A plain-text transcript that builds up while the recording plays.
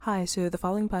Hi, so the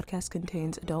following podcast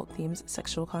contains adult themes,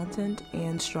 sexual content,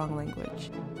 and strong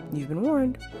language. You've been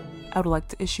warned. I would like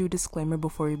to issue a disclaimer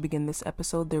before we begin this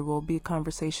episode. There will be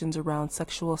conversations around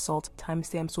sexual assault.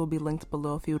 Timestamps will be linked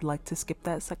below if you would like to skip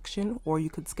that section, or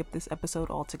you could skip this episode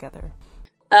altogether.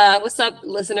 What's up,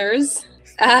 listeners?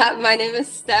 My name is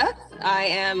Steph. I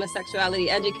am a sexuality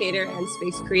educator and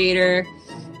space creator.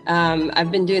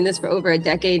 I've been doing this for over a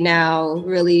decade now,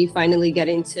 really finally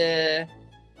getting to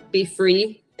be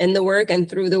free in the work and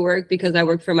through the work because I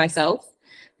work for myself.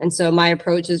 And so my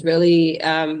approach is really,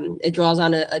 it draws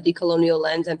on a decolonial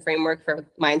lens and framework for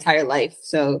my entire life.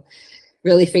 So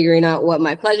really figuring out what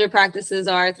my pleasure practices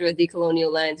are through a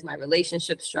decolonial lens, my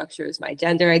relationship structures, my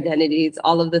gender identities,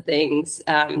 all of the things,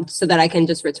 so that I can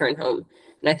just return home.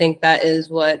 And I think that is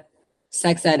what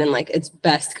sex ed in like its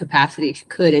best capacity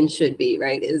could and should be,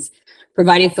 right? Is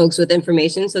providing folks with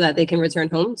information so that they can return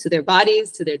home to their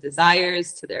bodies, to their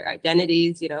desires, to their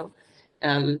identities, yeah,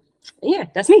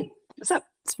 that's me. What's up?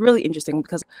 It's really interesting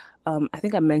because I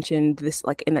think I mentioned this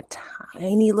like in a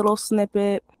tiny little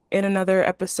snippet in another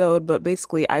episode, but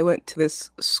basically I went to this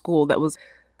school that was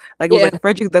like, it was like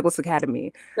Frederick Douglass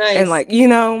Academy. Nice. And like,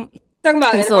 talking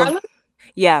about in Harlem?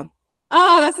 Yeah.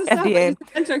 Oh, that's the stuff. I used to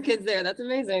mentor kids there. That's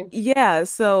amazing. Yeah,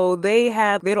 so they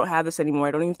don't have this anymore.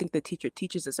 I don't even think the teacher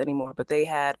teaches this anymore, but they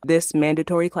had this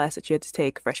mandatory class that you had to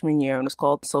take freshman year, and it was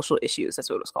called social issues. That's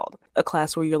what it was called. A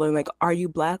class where you're learning like, are you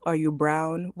black? Are you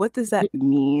brown? What does that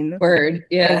mean? Word,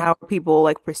 yeah. And how are people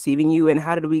like perceiving you, and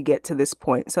how did we get to this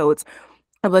point? So it's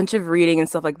a bunch of reading and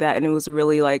stuff like that, and it was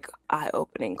really like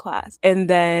eye-opening class. And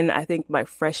then I think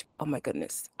oh my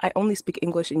goodness, I only speak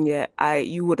English, and yet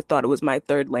you would have thought it was my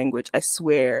third language. I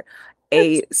swear,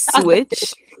 a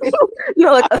switch.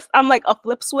 I'm like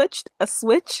a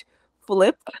switch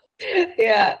flip.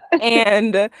 Yeah.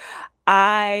 And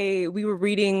we were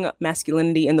reading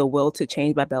Masculinity and the Will to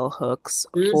Change by Bell Hooks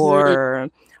for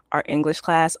our English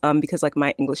class, because like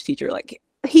my English teacher, like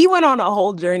he went on a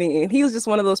whole journey, and he was just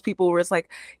one of those people where it's like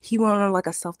he went on like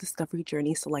a self-discovery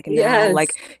journey. So like now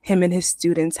like him and his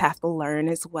students have to learn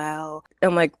as well.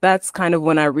 And like that's kind of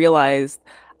when I realized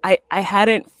I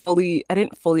didn't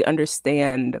fully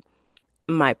understand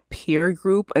my peer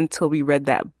group until we read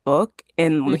that book.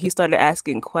 And when he started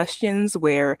asking questions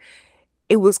where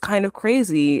it was kind of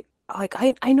crazy. Like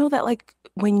I know that like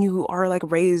when you are like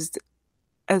raised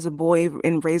as a boy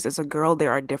and raised as a girl,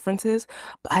 there are differences,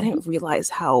 but I didn't realize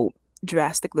how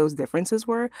drastic those differences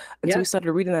were until we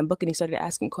started reading that book, and he started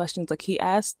asking questions. Like he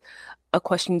asked a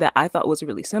question that I thought was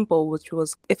really simple, which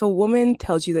was, if a woman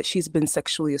tells you that she's been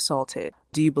sexually assaulted,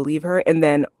 do you believe her? And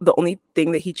then the only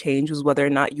thing that he changed was whether or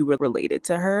not you were related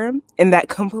to her, and that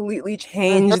completely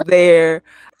changed there.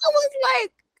 I was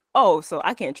like, oh, so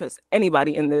I can't trust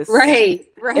anybody in this right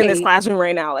in this classroom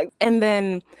right now. Like, and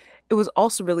then it was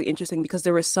also really interesting because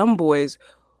there were some boys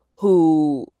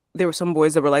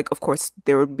that were like, of course,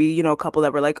 there would be, a couple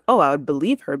that were like, oh, I would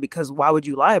believe her, because why would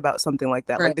you lie about something like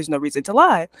that? Right. Like, there's no reason to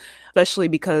lie, especially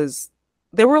because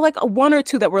there were like one or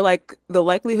two that were like, the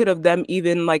likelihood of them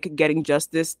even like getting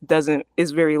justice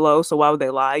is very low. So why would they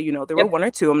lie? There were one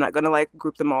or two. I'm not going to like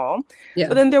group them all. Yeah.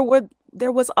 But then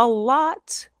there was a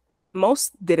lot,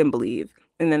 most didn't believe.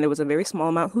 And then there was a very small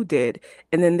amount who did.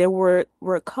 And then there were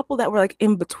a couple that were like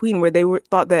in between, where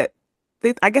thought that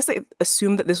I guess they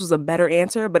assumed that this was a better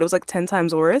answer, but it was like 10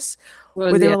 times worse.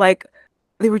 Where they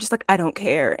were just like, I don't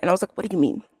care. And I was like, what do you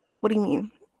mean? What do you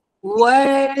mean?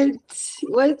 What? And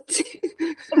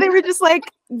they were just like,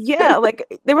 yeah, like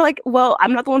they were like, well,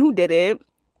 I'm not the one who did it.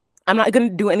 I'm not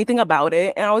gonna do anything about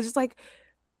it. And I was just like,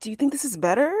 do you think this is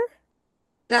better?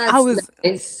 Nice.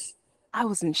 I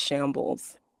was in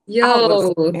shambles. Yo. I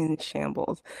was in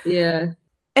shambles. Yeah.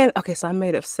 And okay, so I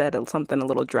may have said something a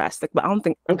little drastic, but I don't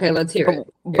think. Okay, let's hear it.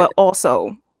 But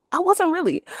also, I wasn't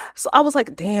really. So I was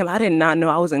like, damn, I did not know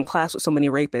I was in class with so many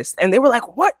rapists. And they were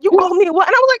like, what? You called me what?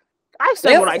 And I was like, I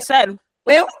said what I said.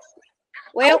 Well.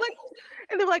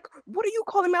 And they were like, what are you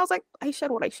calling me? I was like, I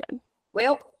said what I said.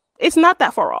 Well, it's not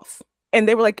that far off. And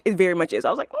they were like, it very much is. I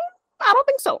was like, I don't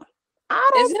think so. I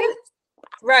don't think.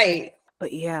 Right.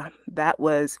 But yeah, that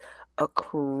was a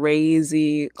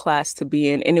crazy class to be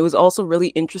in. And it was also really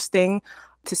interesting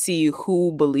to see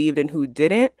who believed and who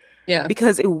didn't. Yeah.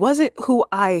 Because it wasn't who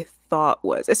I thought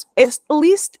was. It's at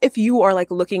least if you are like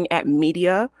looking at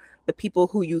media, the people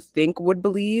who you think would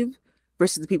believe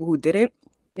versus the people who didn't.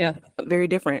 Yeah. Very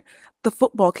different. The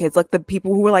football kids, like the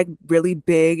people who were like really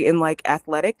big and like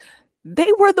athletic,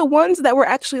 they were the ones that were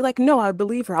actually like, no, I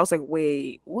believe her. I was like,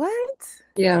 wait, what?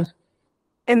 Yeah.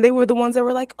 And they were the ones that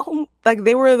were like, oh, like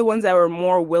they were the ones that were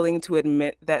more willing to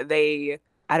admit that they,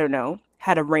 I don't know,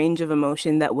 had a range of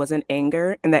emotion that wasn't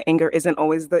anger, and that anger isn't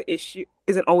always the issue,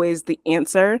 isn't always the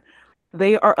answer.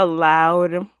 They are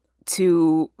allowed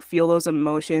to feel those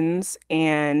emotions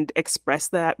and express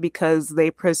that because they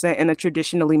present in a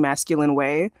traditionally masculine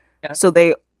way. Yeah. So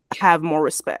they have more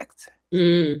respect.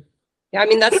 Mm. Yeah, I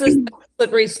mean, that's the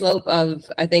slippery slope of,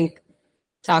 I think,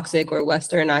 toxic or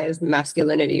westernized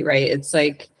masculinity, right? It's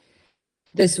like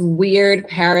this weird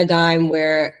paradigm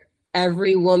where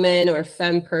every woman or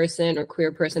femme person or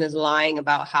queer person is lying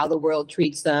about how the world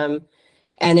treats them.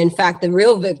 And in fact, the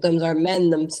real victims are men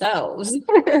themselves.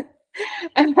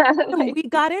 And And like, we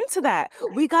got into that.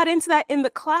 We got into that in the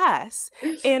class.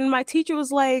 And my teacher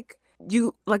was like,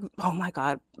 you like, oh my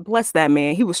God, bless that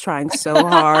man. He was trying so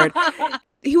hard.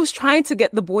 He was trying to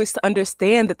get the boys to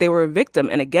understand that they were a victim.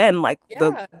 And again, like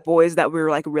the yeah, boys that were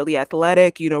like really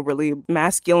athletic, really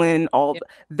masculine, yeah.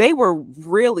 they were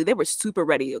super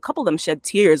ready. A couple of them shed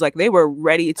tears, like they were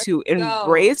ready Let's to go.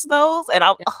 embrace those. And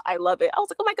Yeah. I love it. I was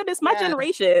like, oh my goodness, my Yeah.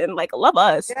 generation, like love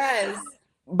us. Yes.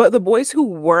 But the boys who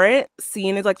weren't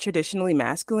seen as like traditionally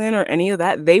masculine or any of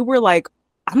that, they were like,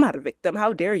 I'm not a victim.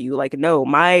 How dare you? Like, no,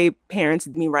 my parents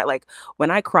did me right. Like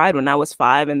when I cried when I was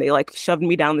 5 and they like shoved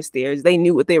me down the stairs, they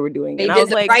knew what they were doing. They And I did was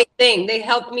the like, right thing. They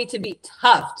helped me to be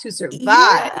tough, to survive.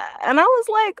 yeah. And I was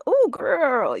like, oh,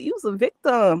 girl, you's a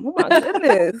victim. Oh my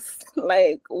goodness.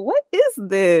 Like, what is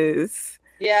this?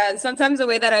 Yeah, and sometimes the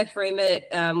way that I frame it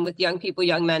with young people,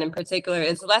 young men in particular,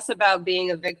 is less about being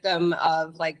a victim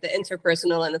of like the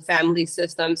interpersonal and the family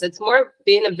systems. It's more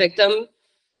being a victim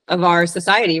of our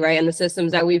society, right? And the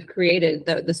systems that we've created,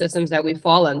 the systems that we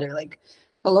fall under. Like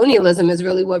colonialism is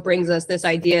really what brings us this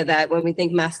idea that when we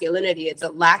think masculinity, it's a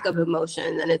lack of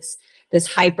emotion and it's this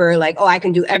hyper, like, oh, I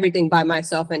can do everything by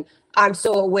myself. And I'm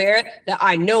so aware that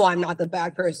I know I'm not the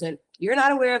bad person. You're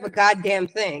not aware of a goddamn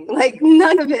thing. Like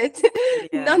none of it,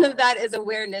 Yeah. none of that is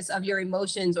awareness of your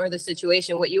emotions or the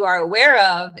situation. What you are aware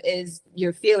of is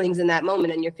your feelings in that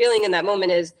moment. And your feeling in that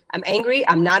moment is, I'm angry,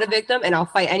 I'm not a victim, and I'll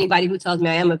fight anybody who tells me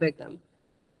I am a victim.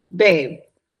 Babe,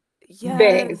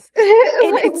 babe. Yes.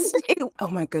 And oh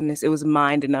my goodness, it was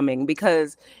mind numbing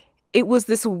because it was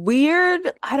this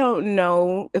weird, I don't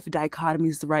know if dichotomy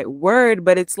is the right word,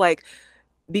 but it's like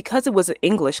because it was an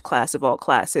English class of all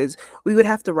classes, we would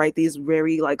have to write these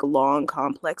very like long,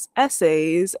 complex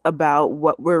essays about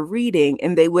what we're reading,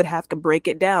 and they would have to break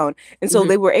it down. And so Mhm.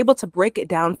 they were able to break it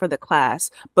down for the class.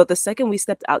 But the second we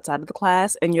stepped outside of the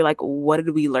class and you're like, what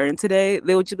did we learn today?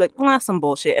 They would just be like, ah, some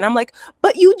bullshit. And I'm like,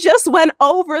 but you just went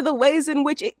over the ways in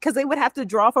which because they would have to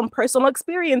draw from personal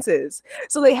experiences.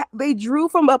 So they drew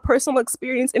from a personal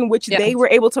experience in which Yeah. they were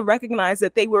able to recognize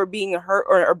that they were being hurt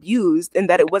or abused and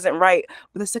that it wasn't right.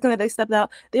 But the second that they stepped out,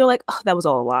 they were like, oh, that was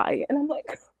all a lie. And I'm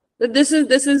like, This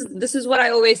is what I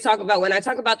always talk about when I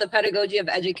talk about the pedagogy of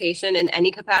education in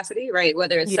any capacity, right?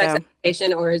 Whether it's sex yeah,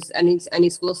 education or it's any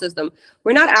school system.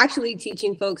 We're not actually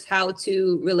teaching folks how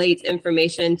to relate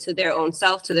information to their own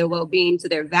self, to their well-being, to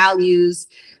their values,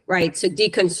 right? To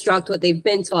deconstruct what they've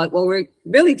been taught. What we're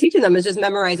really teaching them is just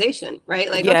memorization, right?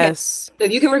 Like, okay, yes, so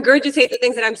if you can regurgitate the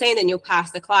things that I'm saying, then you'll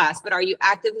pass the class. But are you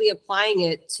actively applying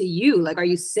it to you? Like, are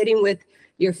you sitting with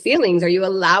your feelings? Are you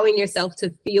allowing yourself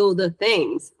to feel the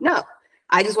things? No,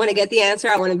 I just want to get the answer.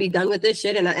 I want to be done with this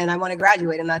shit, and I want to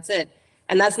graduate, and that's it.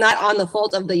 And that's not on the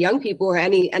fault of the young people or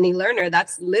any learner.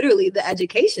 That's literally the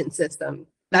education system.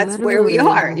 That's where we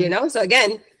are, literally. So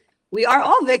again, we are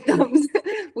all victims.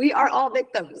 We are all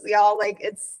victims, y'all. Like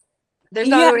there's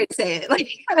no Yeah, other way to say it. Like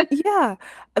yeah.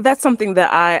 That's something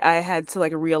that I had to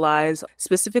like realize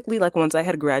specifically like once I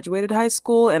had graduated high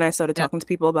school and I started yeah. talking to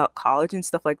people about college and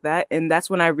stuff like that. And that's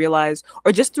when I realized,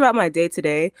 or just throughout my day to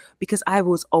day, because I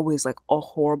was always like a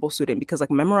horrible student because like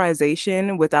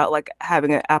memorization without like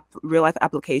having a real life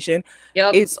application,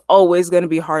 Yep. it's always going to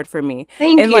be hard for me.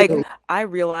 Thank And like you. I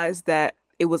realized that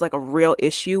it was like a real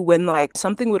issue when like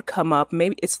something would come up.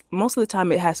 Maybe it's most of the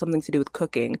time it has something to do with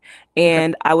cooking. Okay.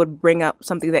 And I would bring up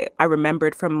something that I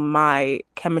remembered from my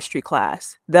chemistry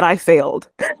class that I failed.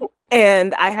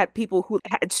 And I had people who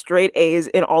had straight A's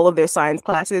in all of their science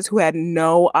classes who had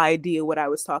no idea what I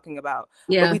was talking about.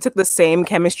 But we Yeah. took the same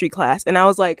chemistry class. And I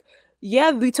was like, yeah,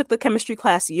 we took the chemistry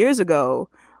class years ago.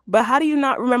 But how do you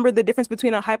not remember the difference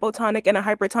between a hypotonic and a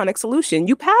hypertonic solution?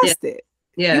 You Yeah. passed it.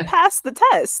 You Yeah. passed the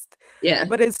test. Yeah.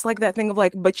 But it's like that thing of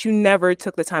like, but you never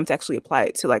took the time to actually apply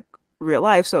it to like real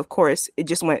life. So of course it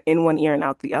just went in one ear and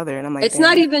out the other. And I'm like, It's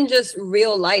not damn. even just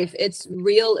real life, it's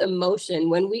real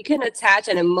emotion. When we can attach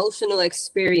an emotional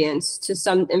experience to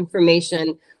some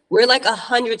information, we're like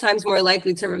 100 times more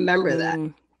likely to remember that.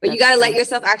 But you That's got to let true.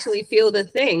 yourself actually feel the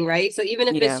thing, right? So even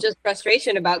if it's Yeah. just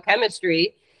frustration about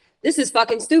chemistry, this is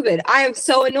fucking stupid. I am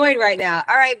so annoyed right now.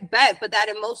 All right, bet. But that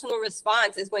emotional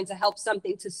response is going to help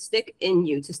something to stick in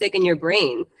you, to stick in your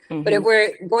brain. Mm-hmm. But if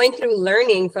we're going through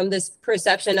learning from this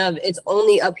perception of it's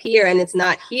only up here and it's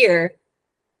not here,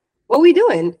 what are we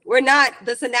doing? We're not,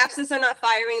 the synapses are not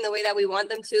firing the way that we want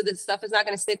them to. This stuff is not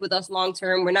going to stick with us long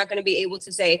term. We're not going to be able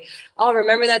to say, oh,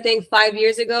 remember that thing 5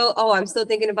 years ago? Oh, I'm still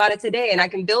thinking about it today. And I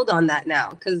can build on that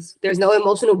now because there's no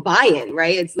emotional buy-in,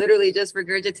 right? It's literally just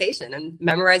regurgitation and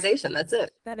memorization. That's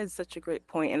it. That is such a great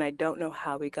point. And I don't know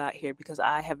how we got here because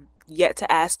I have yet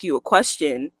to ask you a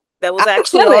question that was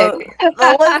actually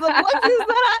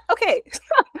okay.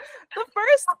 The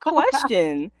first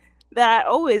question that I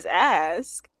always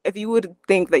ask, if you would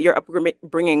think that your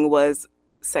upbringing was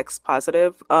sex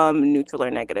positive, neutral,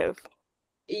 or negative.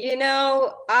 You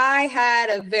know, I had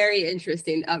a very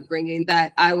interesting upbringing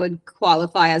that I would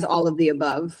qualify as all of the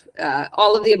above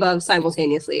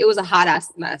simultaneously. It was a hot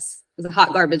ass mess. It was a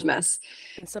hot garbage mess.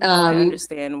 And somehow I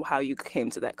understand how you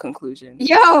came to that conclusion.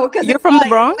 Yo, because you're from the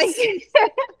Bronx.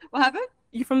 What happened?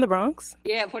 You from the Bronx?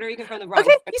 Yeah, Puerto Rican from the Bronx.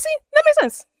 Okay, you see, that makes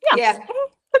sense. Yeah.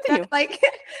 Continue. Like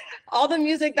all the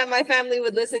music that my family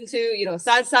would listen to, you know,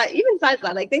 salsa,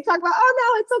 like they talk about, oh no,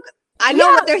 it's okay. I know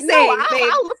what they're saying.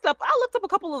 I looked up a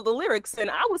couple of the lyrics and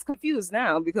I was confused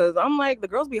now because I'm like, the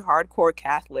girls be hardcore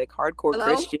Catholic, hardcore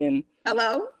Christian.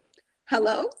 Hello.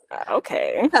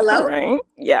 Okay. Hello. All right.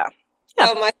 Yeah.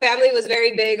 So my family was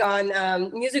very big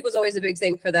on music was always a big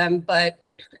thing for them, but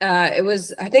it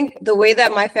was, I think the way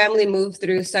that my family moved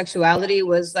through sexuality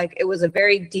was like, it was a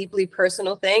very deeply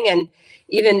personal thing. And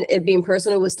even it being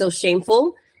personal was still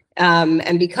shameful.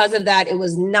 And because of that, it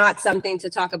was not something to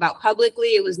talk about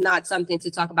publicly. It was not something to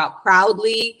talk about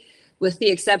proudly, with the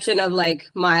exception of like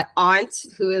my aunt,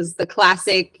 who is the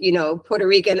classic, you know, Puerto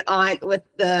Rican aunt with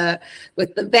the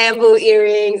bamboo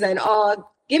earrings and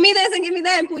all. Give me this and give me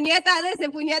that, and puñeta this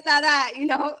and puñeta that, you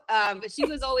know. But she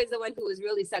was always the one who was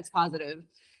really sex positive.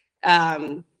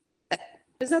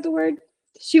 Is that the word?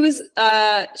 She was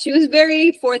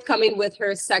very forthcoming with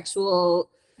her sexual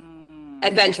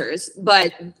adventures.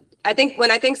 But I think when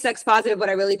I think sex positive, what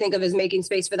I really think of is making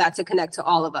space for that to connect to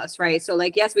all of us, right? So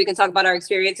like, yes, we can talk about our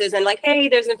experiences and like, hey,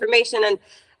 there's information, and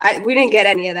we didn't get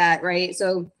any of that, right?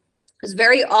 So it's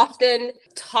very often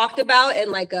talked about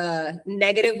in like a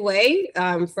negative way,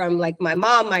 from like my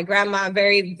mom, my grandma,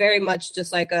 very, very much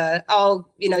just like oh,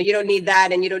 you know, you don't need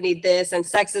that and you don't need this, and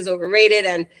sex is overrated,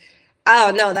 and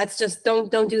oh no, that's just don't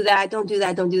do that, don't do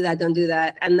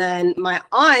that. And then my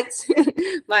aunts,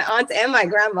 and my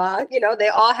grandma, you know, they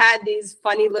all had these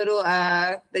funny little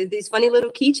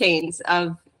keychains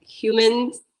of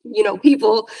human, you know,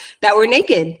 people that were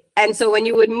naked. And so when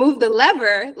you would move the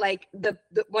lever, like the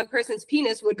one person's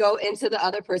penis would go into the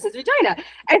other person's vagina.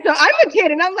 And so I'm a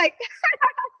kid and I'm like,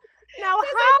 now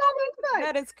how?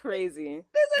 That is crazy.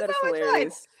 That is so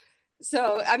hilarious. Fun.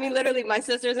 So, I mean, literally my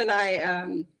sisters and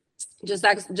I, just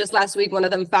last week, one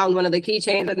of them found one of the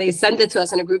keychains and they sent it to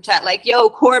us in a group chat, like, yo,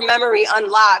 core memory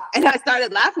unlocked. And I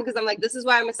started laughing because I'm like, this is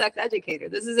why I'm a sex educator.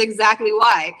 This is exactly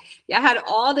why. Yeah, I had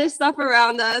all this stuff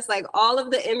around us, like all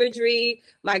of the imagery.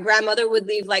 My grandmother would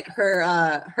leave like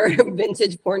her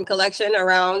vintage porn collection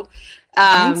around.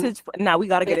 Vintage. Now we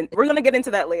gotta get in. We're gonna get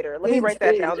into that later. Let me write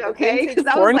that down. Okay. Vintage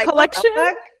porn collection.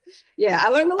 Yeah, I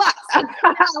learned a lot. I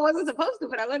wasn't supposed to,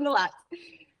 but I learned a lot.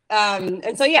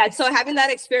 And so, yeah, so having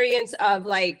that experience of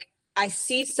like, I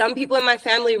see some people in my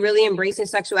family really embracing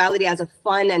sexuality as a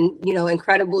fun and, you know,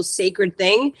 incredible, sacred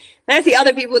thing. And I see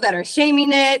other people that are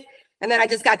shaming it. And then I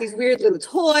just got these weird little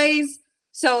toys.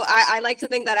 So I like to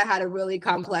think that I had a really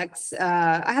complex,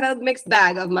 I had a mixed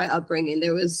bag of my upbringing.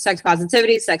 There was sex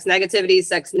positivity, sex negativity,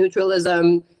 sex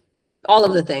neutralism, all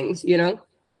of the things, you know?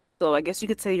 So I guess you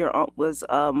could say your aunt was,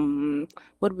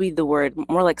 what would be the word?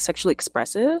 More like sexually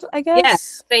expressive, I guess?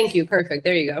 Yes. Thank you. Perfect.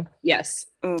 There you go. Yes.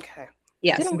 Okay.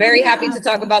 Yes. Very happy to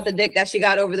talk about the dick that she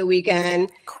got over the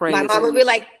weekend. Crazy. My mom would be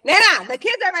like, Nana, the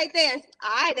kids are right there.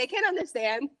 They can't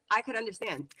understand. I could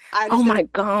understand. Oh my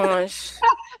gosh.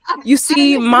 You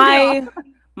see, my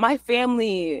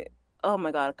family, oh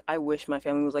my God, I wish my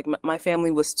family was like, my family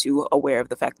was too aware of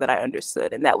the fact that I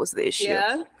understood, and that was the issue.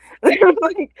 Yeah.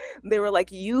 They were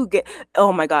like, you get,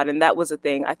 oh my God, and that was a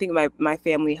thing. I think my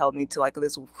family held me to like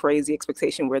this crazy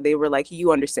expectation where they were like,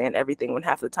 you understand everything, when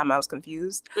half the time I was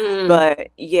confused. But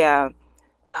yeah,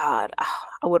 God,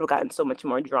 I would have gotten so much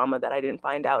more drama that I didn't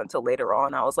find out until later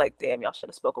on. I was like, damn, y'all should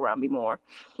have spoke around me more.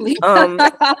 I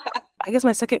guess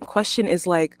my second question is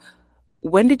like,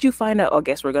 when did you find out? I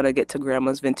guess we're going to get to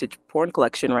grandma's vintage porn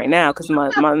collection right now, because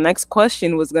my next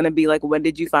question was going to be like, when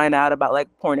did you find out about like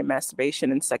porn and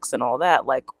masturbation and sex and all that?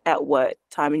 Like, at what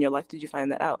time in your life did you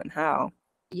find that out, and how?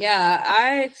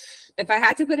 Yeah, if I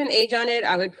had to put an age on it,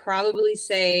 I would probably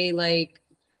say like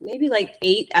maybe like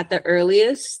 8 at the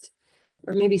earliest,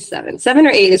 or maybe 7. 7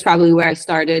 or 8 is probably where I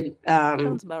started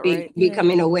Sounds about right. Yeah.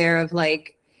 becoming aware of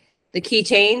like the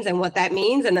keychains and what that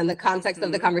means, and then the context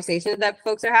of the conversations that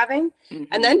folks are having.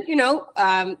 And then,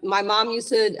 my mom used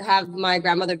to have my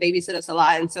grandmother babysit us a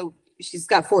lot. And so she's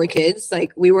got 4 kids.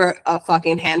 Like, we were a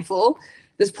fucking handful.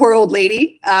 This poor old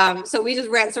lady. So we just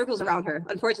ran circles around her,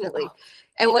 unfortunately.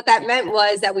 And what that meant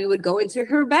was that we would go into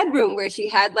her bedroom where she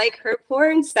had like her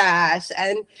porn stash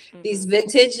and these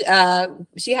vintage,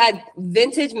 she had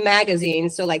vintage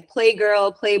magazines. So like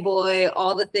Playgirl, Playboy,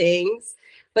 all the things.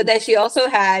 But then she also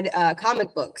had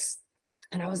comic books.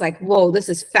 And I was like, whoa, this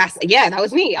is fast. Yeah, that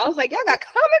was me. I was like, y'all got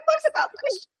comic books about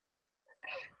this?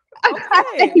 I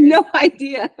had no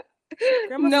idea.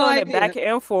 Grandma's throwing it back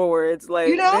and forwards,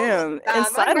 like, damn, and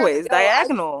sideways,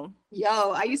 diagonal.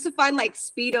 I used to find like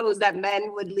Speedos that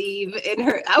men would leave in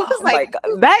her. I was like,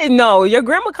 that. No, your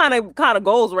grandma kind of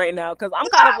goes right now, because I'm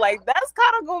kind of like, that's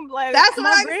kind of going like, that's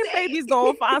my grandbaby's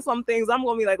gonna find some things. I'm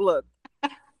gonna be like, look,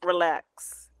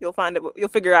 relax. You'll find it. You'll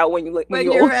figure out when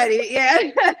you're ready.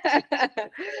 Yeah,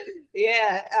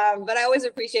 yeah. But I always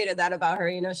appreciated that about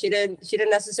her. She didn't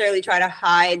necessarily try to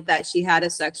hide that she had a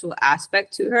sexual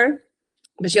aspect to her,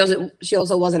 but she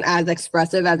also wasn't as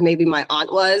expressive as maybe my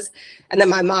aunt was. And then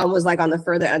my mom was like on the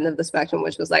further end of the spectrum,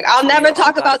 which was like, I'll never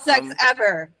talk about sex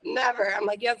ever, never. I'm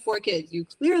like, you have 4 kids. You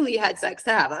clearly had sex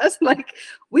to have us. Like,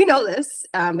 we know this.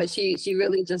 But she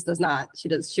really just does not.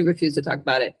 She refused to talk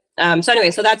about it. So anyway,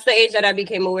 so that's the age that I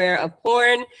became aware of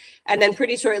porn. And then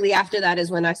pretty shortly after that is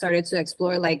when I started to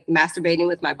explore like masturbating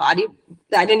with my body.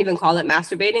 I didn't even call it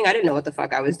masturbating. I didn't know what the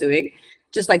fuck I was doing.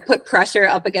 Just like put pressure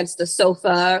up against the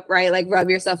sofa, right? Like rub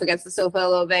yourself against the sofa a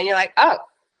little bit. And you're like, oh,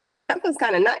 that was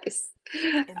kind of nice.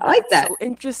 I like that. So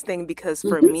interesting, because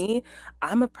for me,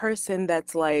 I'm a person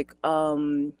that's like,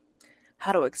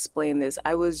 how to explain this?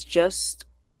 I was just,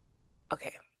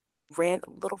 okay.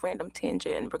 Little random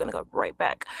tangent. We're gonna go right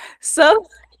back. So,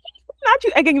 not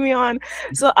you egging me on.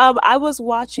 So, I was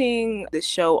watching this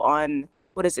show on,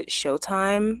 what is it,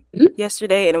 Showtime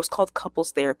yesterday, and it was called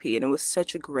Couples Therapy, and it was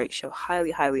such a great show.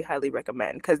 Highly, highly, highly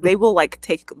recommend, because they will like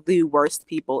take the worst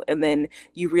people, and then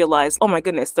you realize, oh my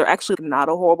goodness, they're actually not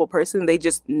a horrible person. They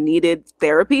just needed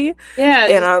therapy. Yeah,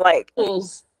 and I'm like.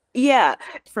 Tools. Yeah,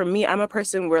 for me, I'm a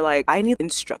person where like I need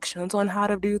instructions on how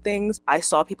to do things. I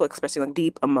saw people expressing like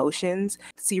deep emotions.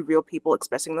 See real people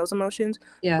expressing those emotions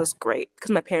was great,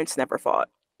 because my parents never fought,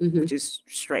 which is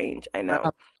strange. I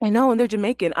know, and they're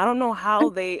Jamaican. I don't know how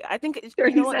they. I think they're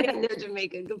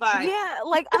Jamaican. Goodbye. Yeah,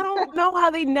 like I don't know how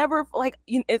they never like.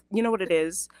 You know what it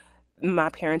is.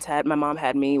 My mom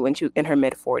had me when she was in her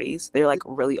mid-40s. They're like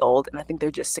really old, and I think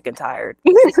they're just sick and tired.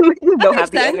 Don't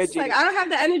have the energy. Like, I don't have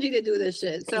the energy to do this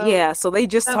shit. So yeah, so they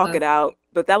just talk it out.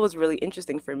 But that was really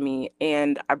interesting for me,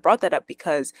 and I brought that up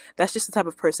because that's just the type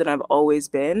of person I've always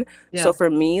been. So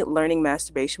for me, learning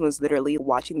masturbation was literally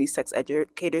watching these sex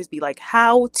educators be like,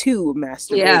 how to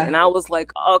masturbate, and I was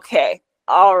like, okay.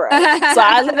 All right. So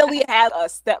I literally had a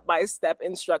step-by-step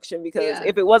instruction, because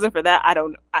if it wasn't for that,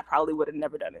 I probably would have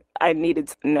never done it. I needed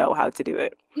to know how to do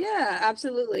it. Yeah,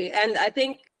 absolutely. And I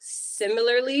think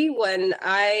similarly, when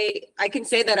I can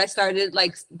say that I started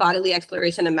like bodily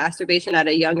exploration and masturbation at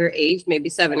a younger age, maybe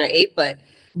 7 or 8, but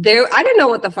I didn't know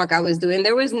what the fuck I was doing.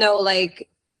 There was no like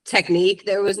technique.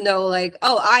 There was no like,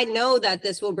 oh, I know that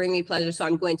this will bring me pleasure, so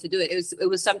I'm going to do it. It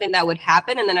was something that would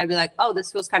happen, and then I'd be like, oh,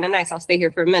 this feels kind of nice. I'll stay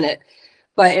here for a minute.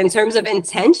 But in terms of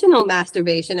intentional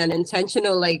masturbation and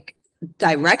intentional like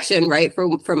direction, right,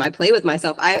 for my play with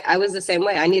myself, I was the same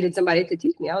way. I needed somebody to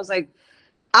teach me. I was like,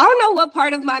 I don't know what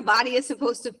part of my body is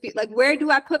supposed to feel like, where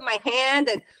do I put my hand,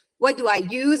 and what do I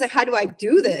use, and how do I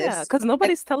do this? Yeah, because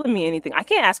nobody's telling me anything. I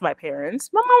can't ask my parents.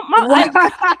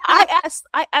 I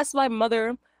asked my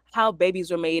mother how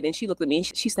babies were made, and she looked at me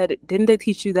and she said, didn't they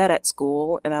teach you that at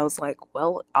school? And I was like,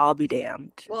 well, I'll be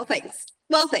damned. Well, thanks.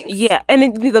 Yeah,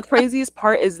 and the craziest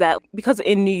part is that because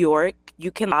in New York,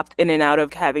 you can opt in and out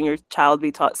of having your child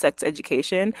be taught sex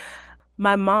education.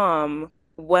 My mom,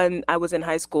 when I was in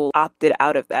high school, opted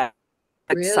out of that.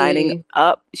 Like, really? Signing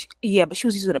up. Yeah, but she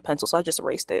was using a pencil, so I just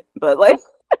erased it. But like,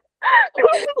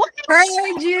 heard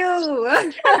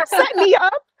you. Set me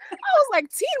up. I was like,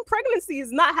 teen pregnancy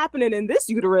is not happening in this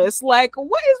uterus. Like,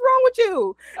 what is wrong with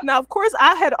you? Now, of course,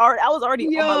 I was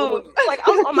already on I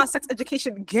was on my sex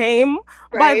education game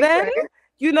by then.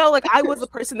 Like, I was the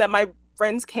person that my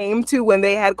friends came to when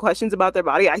they had questions about their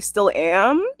body. I still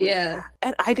am. Yeah.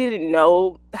 And I didn't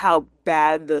know how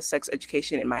bad the sex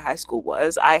education in my high school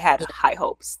was. I had high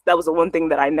hopes. That was the one thing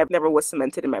that I never was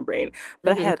cemented in my brain.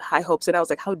 But I had high hopes, and I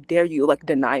was like, how dare you like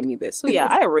deny me this? So yeah,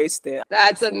 I erased it.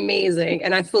 That's amazing.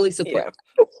 And I fully support.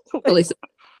 Fully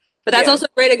support. But that's Yeah. also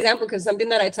a great example, because something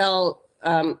that I tell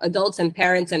adults and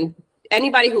parents and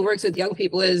anybody who works with young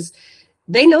people is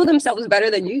they know themselves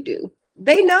better than you do.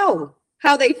 They know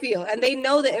how they feel, and they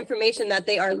know the information that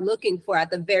they are looking for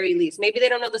at the very least. Maybe they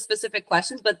don't know the specific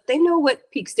questions, but they know what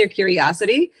piques their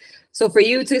curiosity. So for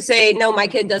you to say, no, my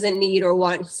kid doesn't need or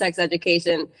want sex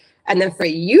education, and then for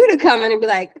you to come in and be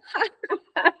like,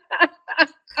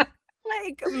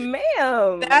 like,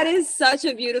 ma'am, that is such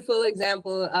a beautiful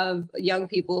example of young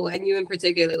people, and you in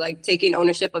particular, like taking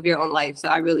ownership of your own life. So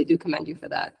I really do commend you for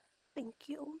that. Thank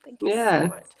you so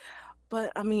much. But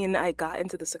I mean, I got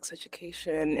into the sex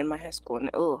education in my high school, and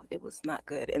it was not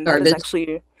good. And that is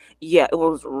actually, yeah, it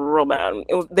was real bad.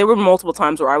 There were multiple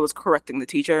times where I was correcting the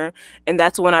teacher, and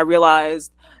that's when I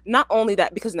realized not only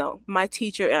that, because no, my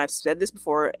teacher, and I've said this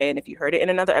before, and if you heard it in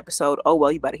another episode, oh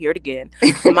well, you better hear it again.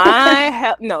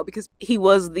 No, because he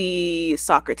was the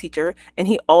soccer teacher, and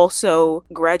he also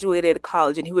graduated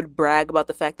college, and he would brag about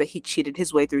the fact that he cheated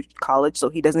his way through college, so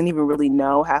he doesn't even really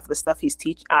know half the stuff he's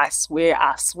teaching. I swear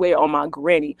on my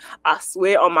granny,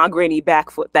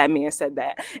 back foot, that man said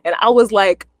that, and I was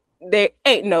like, there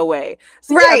ain't no way.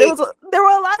 So right. Yeah, there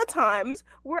were a lot of times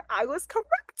where I was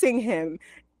correcting him.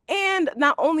 And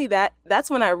not only that, that's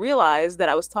when I realized that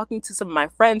I was talking to some of my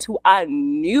friends who I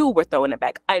knew were throwing it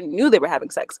back. I knew they were having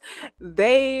sex.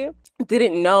 They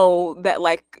didn't know that,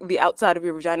 like, the outside of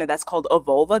your vagina, that's called a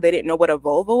vulva. They didn't know what a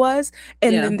vulva was.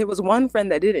 And then there was one friend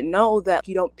that didn't know that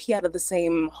you don't pee out of the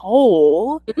same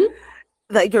hole.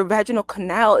 That your vaginal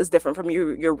canal is different from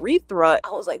your urethra. I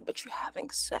was like, but you're having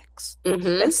sex,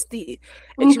 bestie.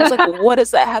 And she was like, well, what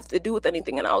does that have to do with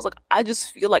anything? And I was like, I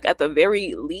just feel like at the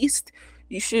very least,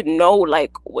 you should know,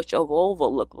 like, what your vulva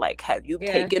look like. Have you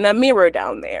taken a mirror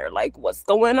down there? Like, what's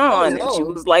going on? And she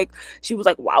was like,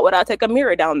 why would I take a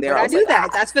mirror down there? I do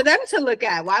that. That's for them to look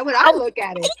at. Why would I look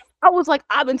at it? I was like,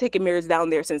 I've been taking mirrors down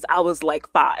there since I was like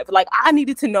 5. Like, I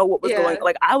needed to know what was going on.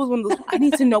 Like, I was one of those, I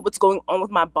need to know what's going on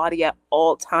with my body at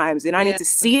all times. And I need to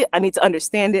see it. I need to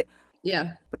understand it.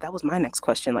 Yeah. But that was my next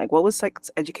question. Like, what was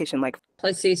sex education like?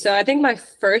 Let's see. So I think my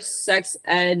first sex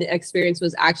ed experience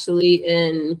was actually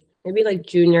in maybe like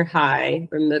junior high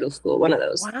or middle school, one of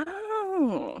those.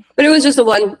 Wow. But it was just a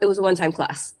one-time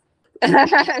class.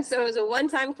 So it was a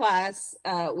one-time class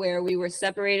where we were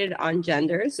separated on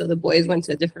gender. So the boys went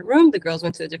to a different room, the girls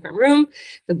went to a different room.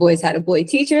 The boys had a boy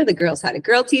teacher, the girls had a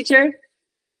girl teacher.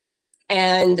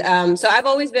 And so I've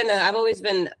always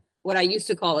been what I used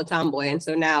to call a tomboy. And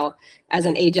so now, as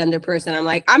an agender person, I'm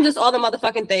like, I'm just all the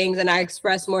motherfucking things, and I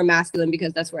express more masculine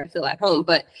because that's where I feel at home.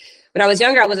 But when I was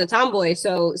younger, I was a tomboy.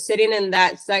 So sitting in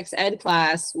that sex ed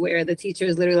class where the teacher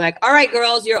is literally like, all right,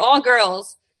 girls, you're all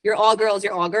girls. You're all girls.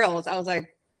 You're all girls. I was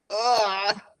like,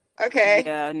 oh, okay.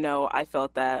 Yeah, no, I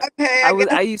felt that. Okay.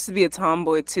 I used to be a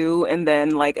tomboy too. And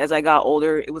then, like, as I got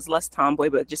older, it was less tomboy,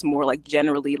 but just more like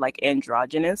generally like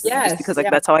androgynous. Yes. Just because like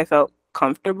that's how I felt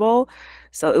comfortable.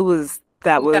 So I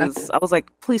was like,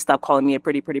 please stop calling me a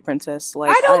pretty princess.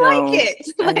 Like, I don't like it.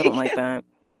 I don't like that.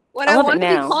 When I want to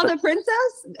be called a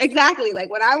princess, exactly. Like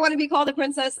when I want to be called a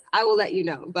princess, I will let you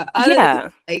know. But other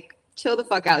than, like, chill the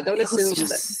fuck out. Don't assume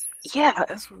that. Yeah,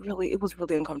 it was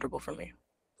really uncomfortable for me.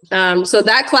 So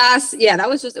that class,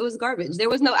 it was garbage. There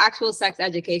was no actual sex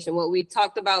education. What we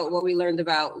learned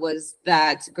about was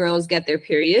that girls get their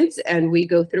periods and we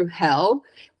go through hell.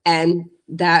 And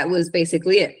that was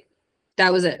basically it.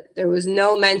 That was it. There was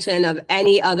no mention of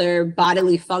any other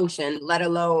bodily function, let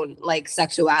alone like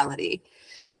sexuality.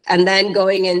 And then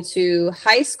going into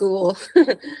high school,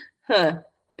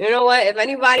 you know what? If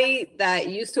anybody that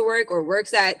used to work or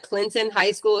works at Clinton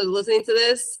High School is listening to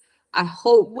this, I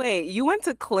hope. Wait, you went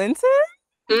to Clinton?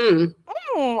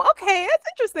 Okay, that's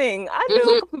interesting. I knew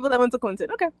a couple people that went to Clinton.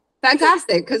 Okay.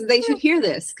 Fantastic, because they should hear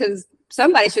this, because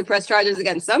somebody should press charges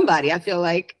against somebody, I feel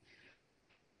like.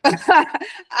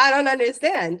 I don't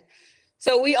understand.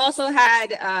 So we also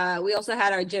had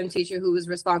our gym teacher who was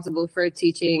responsible for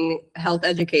teaching health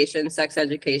education, sex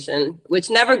education, which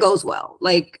never goes well.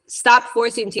 Like, stop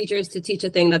forcing teachers to teach a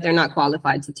thing that they're not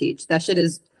qualified to teach. That shit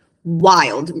is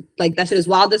wild. Like, that shit is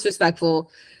wild,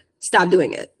 disrespectful. Stop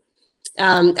doing it.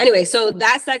 Anyway, so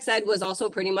that sex ed was also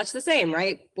pretty much the same,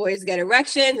 right? Boys get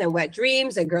erections and wet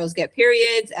dreams, and girls get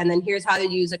periods, and then here's how to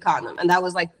use a condom. And that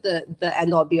was like the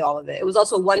end all be all of it. It was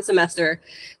also one semester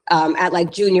at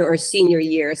like junior or senior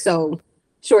year. So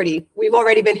shorty, we've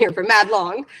already been here for mad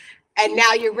long. And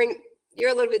now you're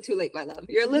a little bit too late, my love.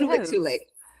 You're a little bit too late.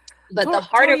 But the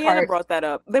harder part brought that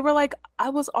up. They were like, I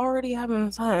was already having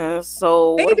sex,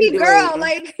 so what are we baby girl, doing?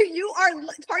 like you are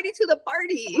tardy to the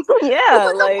party.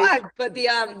 Yeah, like but the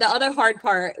other hard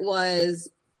part was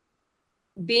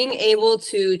being able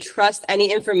to trust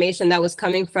any information that was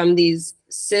coming from these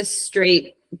cis,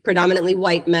 straight, predominantly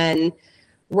white men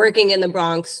working in the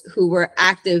Bronx who were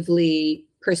actively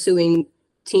pursuing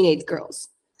teenage girls.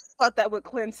 thought that with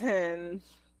Clinton.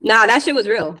 Nah, that shit was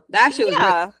real. That shit was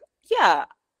real. Yeah.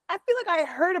 I feel like I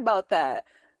heard about that.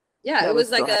 Yeah, it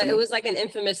was like an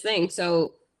infamous thing.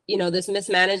 So, you know, this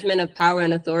mismanagement of power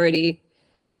and authority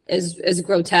is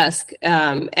grotesque.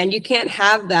 And you can't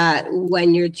have that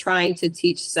when you're trying to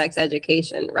teach sex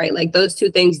education, right? Like those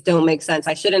two things don't make sense.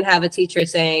 I shouldn't have a teacher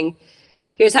saying,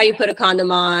 here's how you put a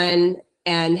condom on,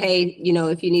 and hey, you know,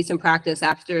 if you need some practice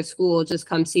after school, just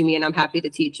come see me and I'm happy to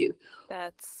teach you.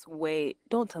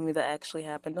 Don't tell me that actually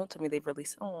happened. Don't tell me they've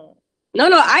released. Oh. No,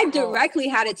 I directly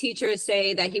had a teacher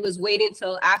say that he was waiting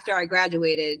till after I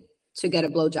graduated to get a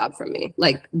blowjob from me,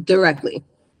 like directly.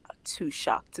 Too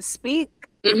shocked to speak.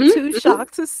 Too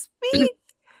shocked to speak.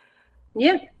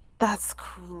 Yeah. That's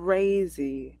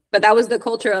crazy. But that was the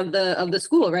culture of the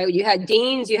school, right? You had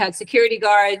deans, you had security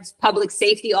guards, public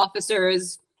safety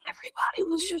officers.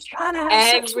 Everybody was just trying to have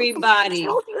everybody.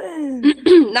 sex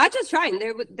with Not just trying,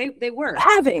 they were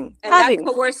having.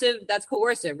 That's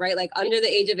coercive, right? Like under the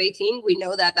age of 18, we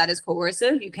know that is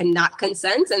coercive. You cannot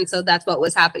consent, and so that's what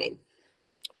was happening.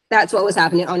 That's what was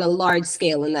happening on a large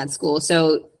scale in that school.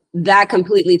 So that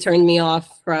completely turned me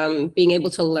off from being able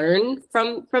to learn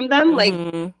from them. Like,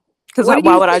 because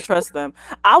why would I trust them?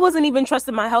 I wasn't even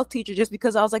trusting my health teacher just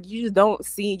because I was like, you don't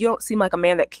seem like a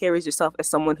man that carries yourself as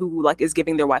someone who like is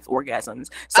giving their wife orgasms.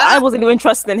 So I wasn't even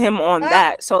trusting him on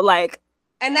that. So like,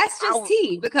 and that's just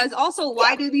tea, because also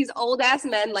why do these old ass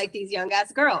men like these young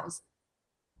ass girls?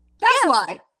 That's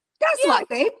why. That's why,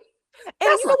 babe. And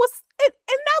you know what's and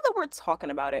now that we're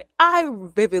talking about it, I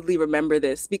vividly remember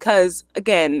this because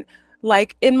again,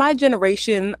 like in my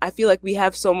generation, I feel like we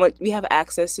have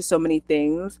access to so many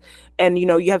things, and you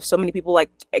know, you have so many people like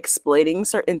explaining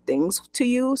certain things to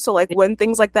you. So like when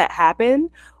things like that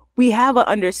happen, we have an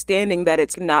understanding that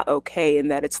it's not okay and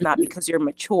that it's not because you're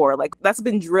mature. Like that's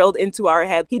been drilled into our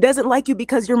head. He doesn't like you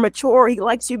because you're mature. He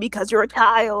likes you because you're a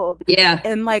child. Yeah.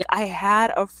 And like I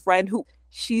had a friend who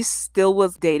she still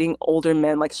was dating older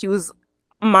men. Like she was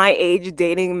my age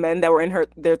dating men that were in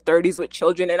their 30s with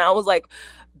children. And I was like,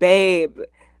 babe.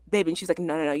 And she's like,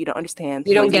 no, you don't understand.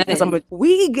 You don't get it.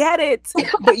 We get it,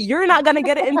 but you're not going to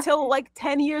get it until like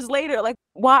 10 years later. Like,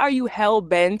 why are you hell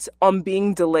bent on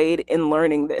being delayed in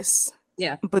learning this?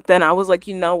 Yeah. But then I was like,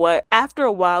 you know what? After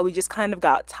a while, we just kind of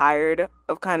got tired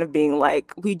of kind of being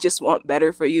like, we just want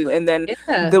better for you. And then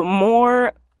the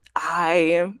more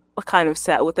I kind of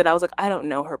sat with it, I was like, I don't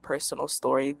know her personal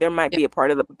story. There might be a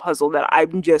part of the puzzle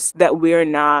that we're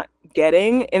not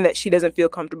getting and that she doesn't feel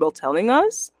comfortable telling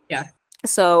us. Yeah.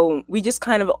 So we just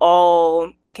kind of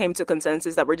all came to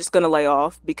consensus that we're just going to lay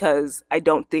off, because I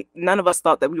don't think none of us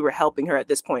thought that we were helping her at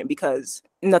this point because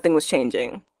nothing was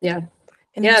changing. Yeah.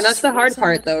 And that's the hard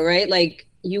part though, right? Like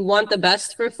you want the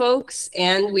best for folks,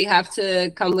 and we have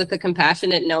to come with a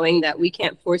compassionate knowing that we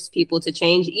can't force people to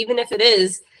change, even if it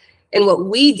is in what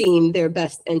we deem their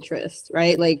best interest,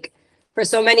 right? Like for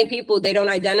so many people, they don't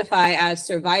identify as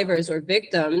survivors or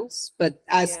victims, but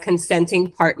as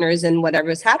consenting partners in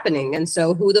whatever's happening. And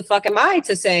so who the fuck am I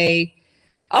to say,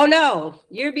 oh no,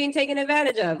 you're being taken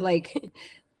advantage of? Like,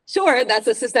 sure, that's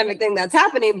a systemic thing that's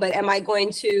happening, but am I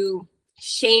going to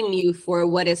shame you for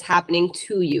what is happening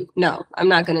to you? No, I'm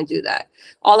not going to do that.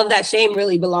 All of that shame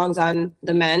really belongs on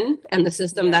the men and the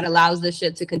system that allows this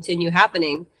shit to continue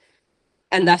happening.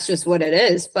 And that's just what it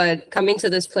is. But coming to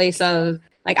this place of,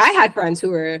 like, I had friends who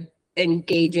were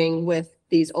engaging with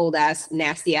these old ass,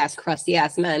 nasty ass, crusty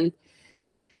ass men.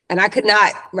 And I could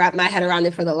not wrap my head around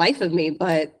it for the life of me,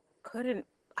 but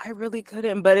I really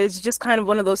couldn't. But it's just kind of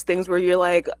one of those things where you're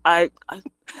like, I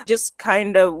just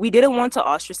kind of, we didn't want to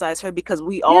ostracize her because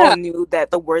we all knew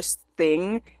that the worst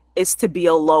thing is to be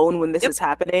alone when this is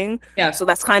happening. Yeah. So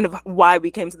that's kind of why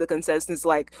we came to the consensus,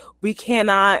 like, we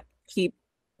cannot keep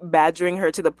badgering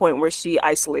her to the point where she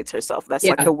isolates herself. That's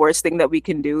like the worst thing that we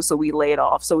can do. So we laid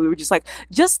off. So we were just like,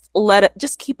 just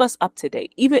keep us up to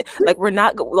date. Even like we're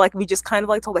not like, we just kind of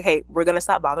like told her, hey, we're gonna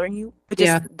stop bothering you, but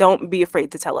just don't be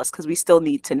afraid to tell us, because we still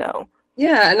need to know.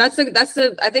 Yeah. And I think that's,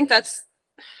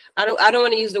 I don't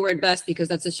want to use the word best, because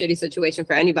that's a shitty situation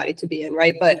for anybody to be in,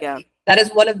 right? But that is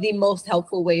one of the most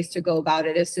helpful ways to go about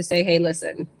it, is to say, hey,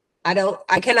 listen,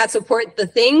 I cannot support the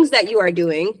things that you are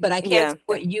doing, but I can Yeah.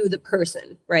 support you, the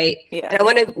person, right? Yeah. And I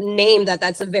want to name that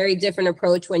that's a very different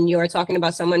approach when you are talking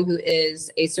about someone who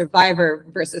is a survivor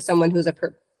versus someone who's a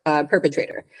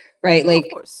perpetrator, right? No, of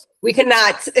Like, course. we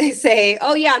cannot say,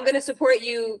 oh, yeah, I'm going to support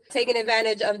you taking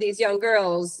advantage of these young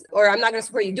girls, or I'm not going to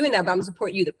support you doing that, but I'm going to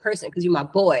support you, the person, because you're my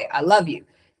boy. I love you.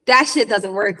 That shit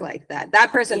doesn't work like that.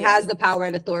 That person Yeah. has the power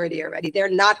and authority already. They're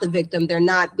not the victim. They're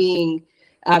not being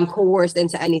coerced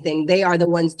into anything. They are the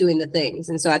ones doing the things.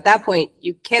 And so at that point,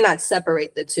 you cannot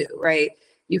separate the two, right?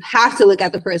 You have to look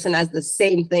at the person as the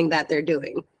same thing that they're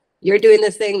doing. You're doing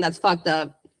this thing that's fucked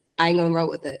up. I ain't gonna roll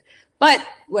with it. But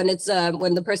when it's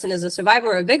when the person is a survivor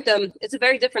or a victim, it's a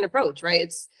very different approach, right?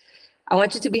 It's, I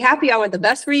want you to be happy. I want the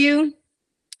best for you,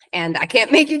 and I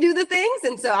can't make you do the things.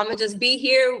 And so I'm gonna just be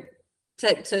here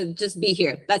to just be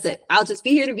here. That's it. I'll just be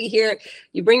here to be here.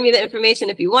 You bring me the information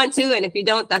if you want to, and if you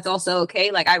don't, that's also okay.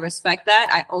 Like, I respect that.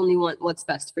 I only want what's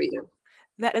best for you.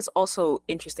 That is also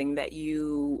interesting that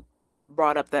you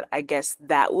brought up that I guess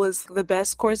that was the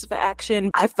best course of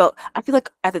action. I feel like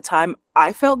at the time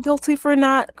I felt guilty for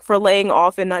laying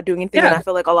off and not doing anything. And Yeah. I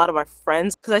feel like a lot of our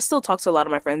friends, because I still talk to a lot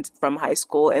of my friends from high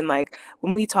school, and like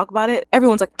when we talk about it,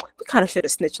 everyone's like, we kind of should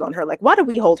have snitched on her. Like, why did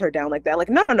we hold her down like that? Like,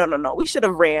 no. We should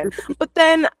have ran. But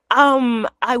then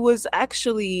I was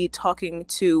actually talking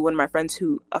to one of my friends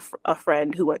a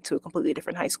friend who went to a completely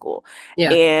different high school,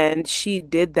 Yeah. and she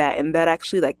did that, and that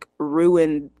actually like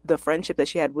ruined the friendship that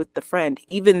she had with the friend,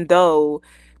 even though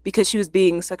because she was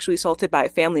being sexually assaulted by a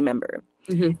family member.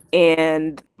 Mm-hmm.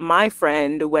 And my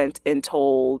friend went and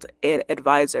told an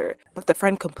advisor, but the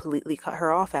friend completely cut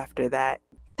her off after that.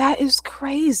 That is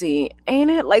crazy, ain't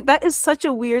it? Like, that is such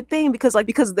a weird thing because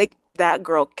that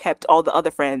girl kept all the other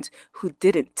friends who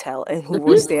didn't tell and who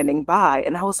were Mm-hmm. standing by.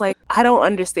 And I was like, I don't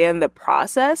understand the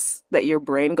process that your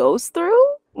brain goes through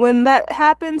when that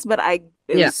happens, but it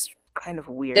Yeah. was kind of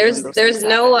weird when those There's things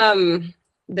no happen.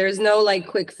 there's no like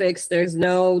quick fix. There's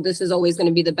no, this is always going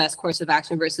to be the best course of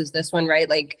action versus this one, right?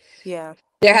 Like, Yeah.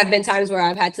 there have been times where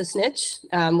I've had to snitch,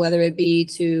 whether it be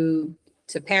to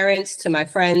parents, to my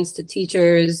friends, to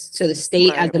teachers, to the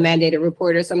state as Right. the mandated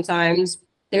reporter. Sometimes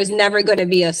there's never going to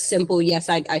be a simple yes,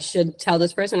 I should tell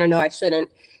this person, or no, I shouldn't.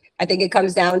 I think it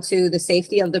comes down to the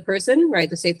safety of the person, right?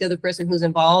 The safety of the person who's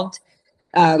involved,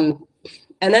 um,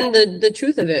 and then the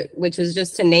truth of it, which is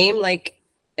just to name, like,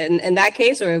 in that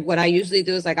case, or what I usually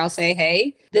do is like, I'll say,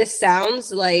 hey, this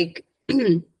sounds like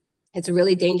it's a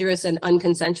really dangerous and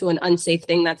unconsensual and unsafe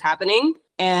thing that's happening.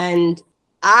 And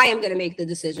I am going to make the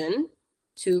decision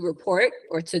to report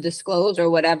or to disclose or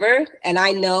whatever. And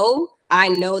I know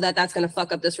that that's going to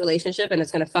fuck up this relationship and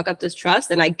it's going to fuck up this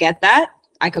trust. And I get that.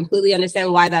 I completely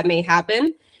understand why that may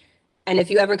happen. And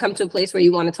if you ever come to a place where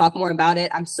you want to talk more about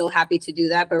it, I'm so happy to do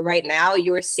that. But right now,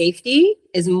 your safety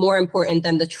is more important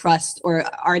than the trust or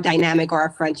our dynamic or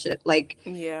our friendship. Like,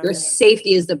 Yeah. your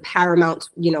safety is the paramount,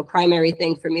 primary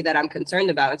thing for me that I'm concerned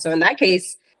about. And so in that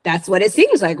case, that's what it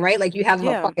seems like, right? Like, you have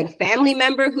a fucking family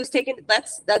member who's taken,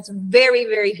 that's very,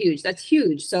 very huge. That's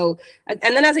huge. So, and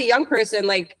then as a young person,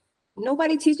 like,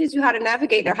 nobody teaches you how to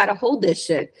navigate or how to hold this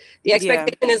shit. The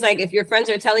expectation is like, if your friends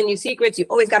are telling you secrets, you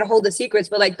always got to hold the secrets.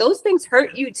 But like, those things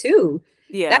hurt you too.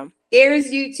 Yeah. That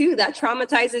scares you too. That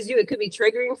traumatizes you. It could be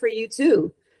triggering for you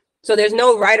too. So there's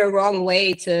no right or wrong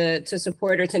way to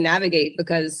support or to navigate,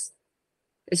 because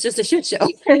it's just a shit show.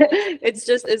 it's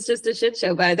just a shit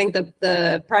show. But I think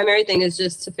the primary thing is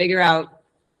just to figure out,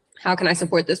 how can I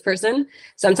support this person?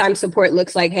 Sometimes support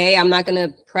looks like, hey, I'm not going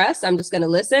to press, I'm just going to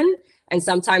listen. And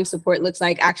sometimes support looks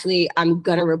like, actually, I'm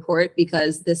going to report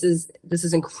because this is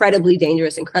incredibly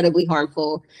dangerous, incredibly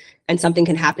harmful, and something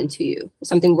can happen to you,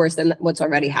 something worse than what's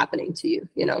already happening to you,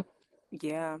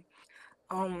 Yeah.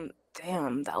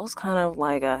 Damn, that was kind of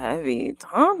like a heavy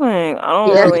topic. I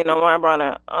don't Yeah. really know why I brought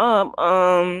it up.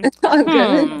 It's all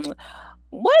good.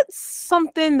 What's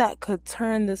something that could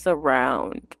turn this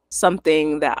around?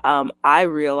 Something that I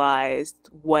realized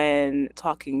when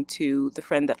talking to the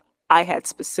friend that I had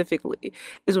specifically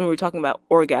is when we were talking about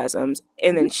orgasms,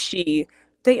 and then she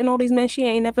dating all these men, she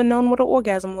ain't never known what an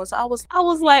orgasm was. I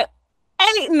was like,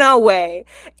 ain't no way.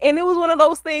 And it was one of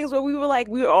those things where we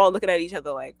were all looking at each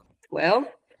other like, Well,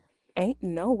 ain't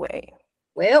no way.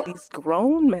 well, These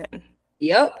grown men.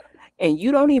 yep. And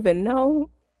you don't even know.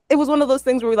 It was one of those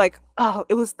things where we're like, oh,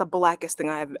 it was the blackest thing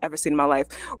I have ever seen in my life.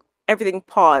 Everything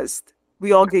paused.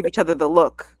 We all gave each other the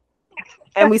look.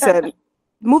 And we said,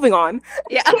 moving on.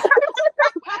 Yeah.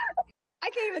 I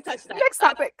can't even touch that. Next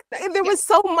topic. And there was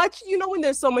so much, when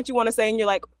there's so much you want to say, and you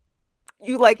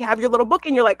have your little book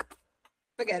and you're like,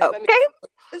 forget it.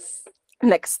 Okay.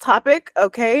 Next topic.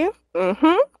 Okay.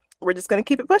 We're just going to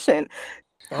keep it pushing.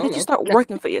 How did you start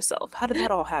working for yourself? How did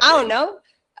that all happen? I don't know.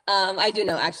 I do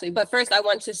know, actually. But first, I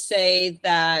want to say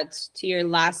that to your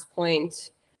last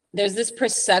point, there's this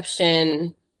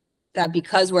perception that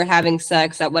because we're having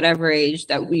sex at whatever age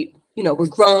that we're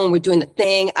grown, we're doing the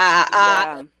thing,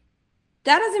 Yeah.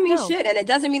 that doesn't mean No. shit. And it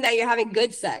doesn't mean that you're having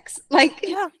good sex. Like,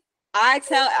 Yeah. I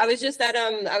was just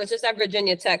at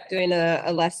Virginia Tech doing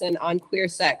a lesson on queer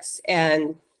sex.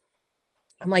 And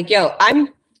I'm like, yo,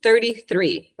 I'm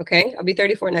 33. Okay. I'll be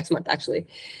 34 next month, actually.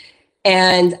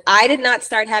 And I did not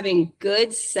start having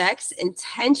good sex,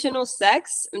 intentional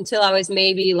sex, until I was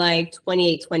maybe like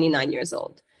 28, 29 years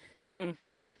old. Mm.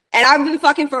 And I've been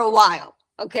fucking for a while.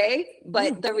 Okay.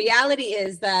 But the reality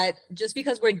is that just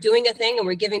because we're doing a thing and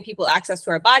we're giving people access to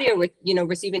our body, or we're,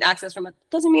 receiving access from it,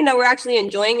 doesn't mean that we're actually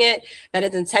enjoying it, that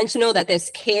it's intentional, that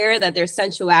there's care, that there's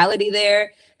sensuality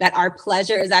there, that our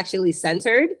pleasure is actually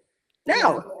centered. No.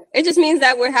 Yeah. It just means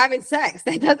that we're having sex.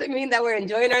 That doesn't mean that we're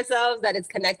enjoying ourselves, that it's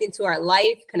connecting to our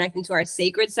life, connecting to our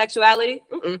sacred sexuality.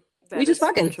 We just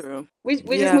fucking. True. We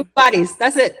just move bodies.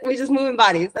 That's it. We just moving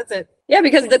bodies. That's it. Yeah,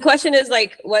 because the question is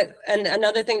like and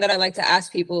another thing that I like to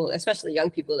ask people, especially young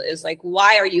people, is like,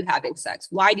 why are you having sex?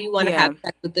 Why do you want to have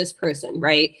sex with this person,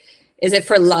 right? Is it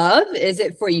for love? Is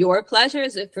it for your pleasure?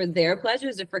 Is it for their pleasure?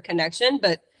 Is it for connection?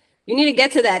 But you need to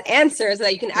get to that answer so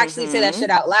that you can actually say that shit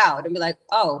out loud and be like,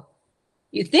 oh,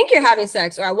 you think you're having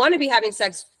sex, or I want to be having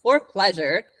sex for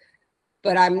pleasure,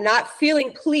 but I'm not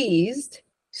feeling pleased.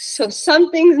 So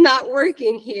something's not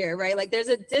working here, right? Like there's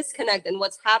a disconnect in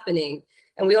what's happening.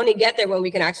 And we only get there when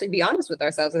we can actually be honest with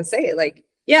ourselves and say it. Like,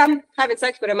 yeah, I'm having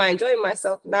sex, but am I enjoying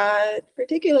myself? Not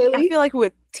particularly. I feel like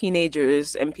with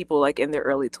teenagers and people like in their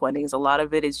early 20s, a lot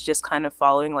of it is just kind of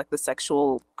following like the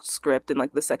sexual script and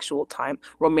like the sexual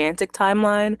romantic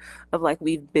timeline of like,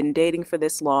 we've been dating for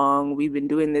this long, we've been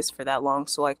doing this for that long,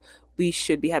 so like we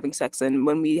should be having sex, and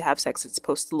when we have sex it's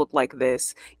supposed to look like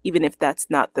this, even if that's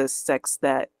not the sex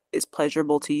that is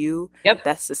pleasurable to you.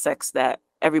 That's the sex that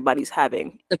everybody's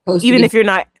having, even if you're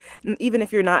not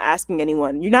asking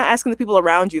anyone, you're not asking the people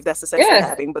around you if that's the sex they're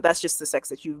having, but that's just the sex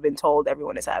that you've been told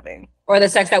everyone is having, or the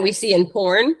sex that we see in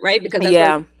porn, right? Because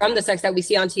that's from the sex that we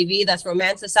see on TV that's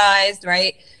romanticized,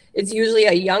 right? It's usually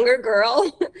a younger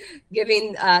girl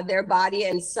giving their body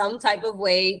in some type of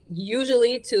way,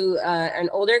 usually to an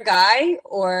older guy,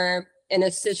 or in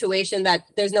a situation that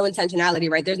there's no intentionality,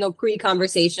 right? There's no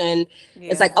pre-conversation.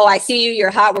 It's like, oh, I see you,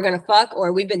 you're hot, we're gonna fuck,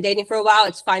 or we've been dating for a while,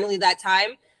 it's finally that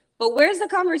time. But where's the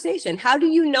conversation? How do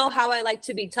you know how I like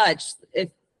to be touched? If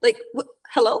like,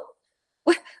 hello?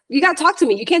 What? You gotta talk to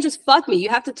me. You can't just fuck me. You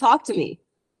have to talk to me.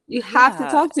 You have to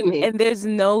talk to me. And there's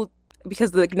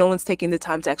because like no one's taking the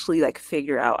time to actually like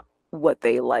figure out what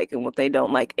they like and what they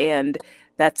don't like, and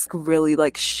that's really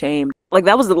like shame. Like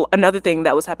that was another thing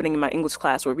that was happening in my English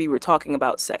class, where we were talking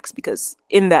about sex, because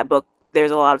in that book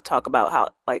there's a lot of talk about how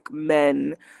like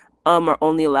men are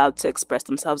only allowed to express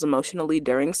themselves emotionally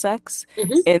during sex,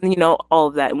 and all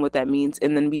of that and what that means.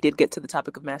 And then we did get to the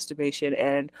topic of masturbation,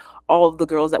 and all of the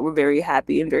girls that were very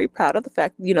happy and very proud of the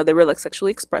fact, they were like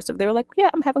sexually expressive, they were like, yeah,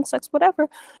 I'm having sex, whatever.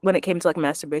 When it came to like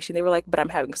masturbation, they were like, but I'm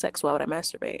having sex, why would I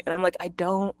masturbate? And I'm like,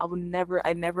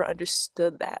 I never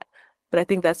understood that. But I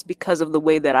think that's because of the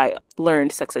way that I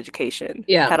learned sex education.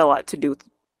 Had a lot to do with.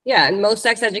 Yeah, and most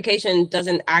sex education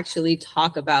doesn't actually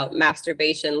talk about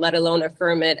masturbation, let alone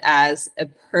affirm it as a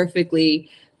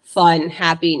perfectly fun,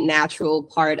 happy, natural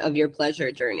part of your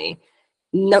pleasure journey.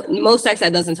 No, most sex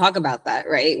ed doesn't talk about that,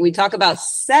 right? We talk about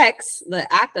sex, the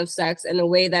act of sex, in a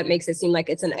way that makes it seem like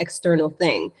it's an external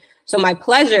thing. So my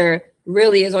pleasure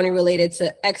really is only related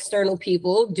to external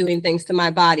people doing things to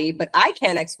my body, but I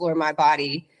can't explore my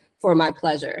body for my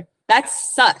pleasure.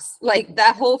 That's sus. Like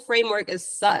that whole framework is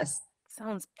sus.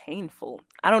 Sounds painful.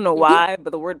 I don't know why, but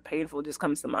the word painful just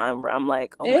comes to mind, where I'm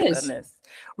like, oh my goodness.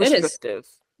 Restrictive.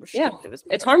 Restrictive.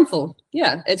 Yeah. It's harmful.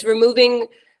 Yeah. It's removing,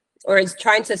 or it's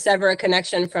trying to sever a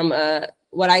connection from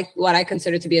what I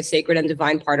consider to be a sacred and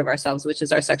divine part of ourselves, which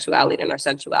is our sexuality and our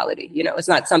sensuality. It's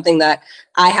not something that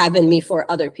I have in me for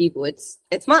other people. It's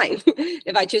mine.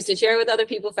 If I choose to share it with other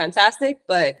people, fantastic.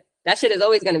 But that shit is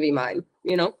always going to be mine,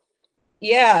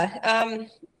 Yeah.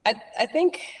 I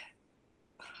think,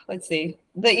 let's see.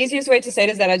 The easiest way to say it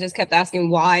is that I just kept asking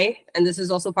why. And this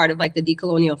is also part of like the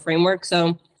decolonial framework.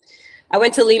 So I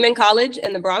went to Lehman College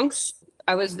in the Bronx.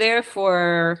 I was there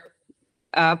for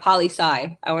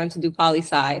poli-sci. I wanted to do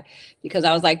poli-sci because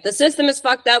I was like, the system is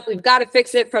fucked up. We've got to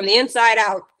fix it from the inside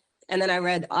out. And then I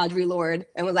read Audre Lorde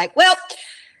and was like, well,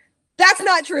 that's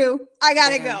not true. I got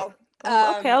to go.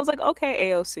 Okay. I was like,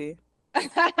 okay, AOC.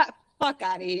 fuck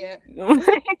out of here.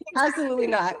 Absolutely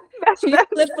not. She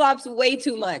flip-flops way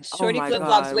too much. Shorty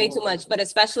flip-flops way too much, but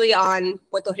especially on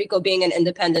Puerto Rico being an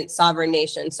independent sovereign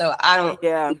nation. So I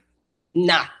don't,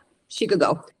 nah, she could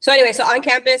go. So anyway, so on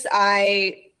campus,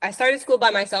 I started school by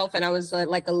myself, and I was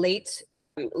like a late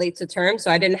to term.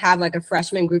 So I didn't have like a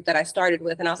freshman group that I started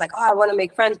with. And I was like, oh, I want to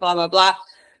make friends, blah, blah, blah.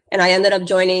 And I ended up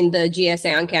joining the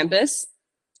GSA on campus.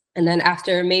 And then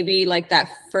after maybe like that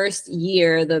first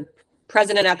year, the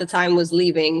president at the time was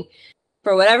leaving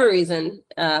for whatever reason,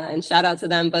 and shout out to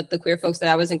them, but the queer folks that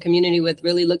I was in community with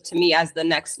really looked to me as the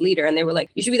next leader, and they were like,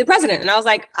 you should be the president. And I was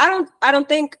like, I don't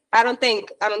think.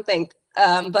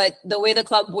 But the way the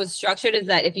club was structured is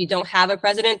that if you don't have a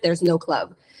president, there's no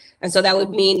club. And so that would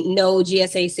mean no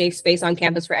GSA safe space on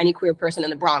campus for any queer person in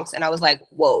the Bronx. And I was like,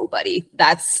 whoa, buddy,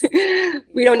 that's,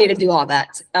 we don't need to do all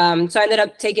that. So I ended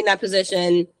up taking that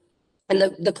position.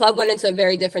 And the club went into a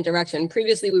very different direction.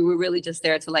 Previously, we were really just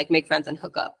there to like make friends and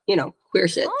hook up, you know, queer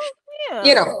shit,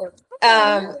 you know.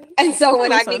 And so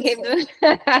when I became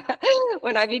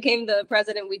the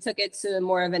president, we took it to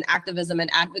more of an activism and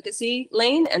advocacy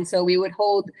lane. And so we would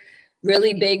hold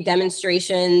really big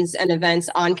demonstrations and events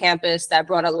on campus that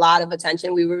brought a lot of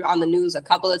attention. We were on the news a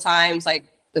couple of times, like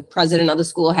the president of the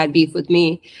school had beef with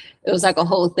me. It was like a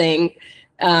whole thing.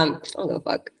 I don't give a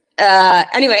fuck.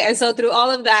 Anyway, and so through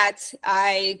all of that,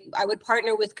 I would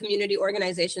partner with community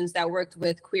organizations that worked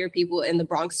with queer people in the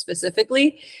Bronx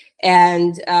specifically.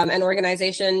 And an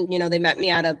organization, you know, they met me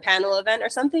at a panel event or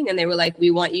something, and they were like, we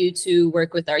want you to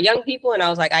work with our young people. And I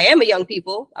was like, I am a young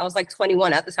people. I was like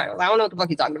 21 at the time. I don't know what the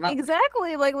fuck you're talking about.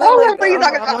 Exactly. Like, what are you talking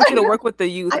about? I want you to work with the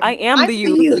youth. I am the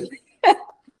youth.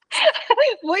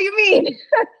 What do you mean?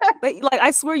 Like,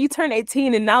 I swear you turn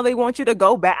 18 and now they want you to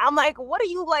go back. I'm like, what are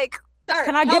you like?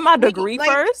 Can I get my degree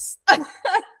first?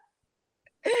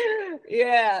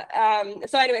 Yeah.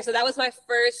 So anyway, so that was my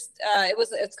first,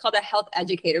 it's called a health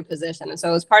educator position. And so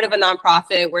it was part of a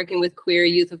nonprofit working with queer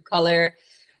youth of color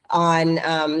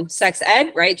on sex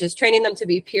ed, right? Just training them to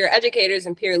be peer educators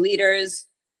and peer leaders.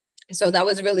 So that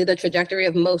was really the trajectory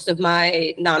of most of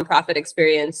my nonprofit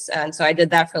experience. And so I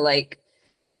did that for like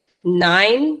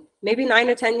maybe 9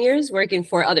 or 10 years, working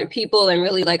for other people and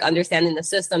really like understanding the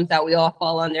systems that we all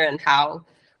fall under and how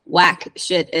whack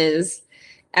shit is.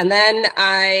 And then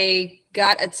I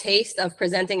got a taste of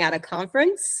presenting at a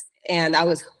conference and I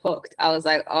was hooked. I was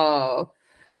like, oh,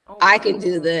 I can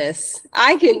do this.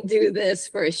 I can do this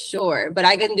for sure, but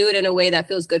I can do it in a way that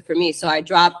feels good for me. So I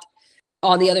dropped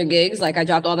all the other gigs, like I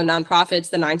dropped all the nonprofits,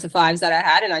 the 9-to-5s that I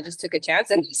had, and I just took a chance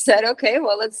and said, okay,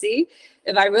 well, let's see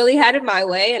if I really had it my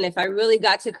way. And if I really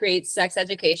got to create sex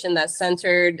education that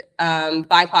centered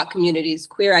BIPOC communities,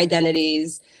 queer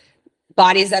identities,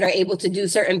 bodies that are able to do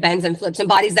certain bends and flips and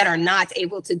bodies that are not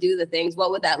able to do the things, what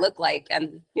would that look like?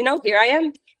 And, you know, here I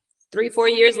am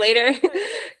 3-4 years later,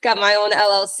 got my own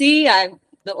LLC. I'm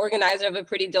the organizer of a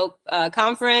pretty dope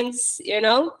conference, you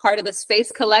know, part of the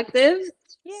Space Collective.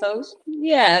 Yeah. So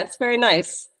yeah, it's very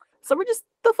nice. So we're just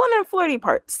the fun and flirty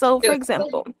part. So for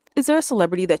example, is there a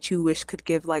celebrity that you wish could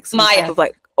give like some type of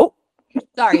like, oh,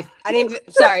 sorry. I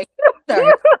didn't, sorry.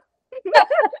 Damn.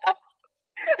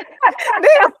 I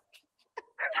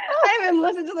haven't even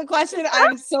listened to the question.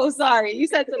 I'm so sorry. You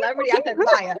said celebrity. I said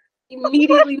Maya.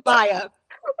 Immediately Maya.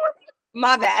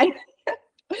 My bad.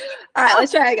 All right,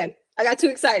 let's try again. I got too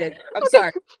excited. I'm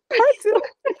sorry. Part two.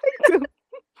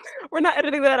 We're not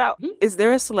editing that out. Is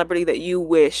there a celebrity that you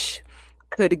wish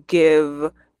could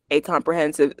give a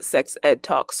comprehensive sex ed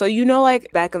talk? So, you know,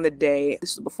 like back in the day,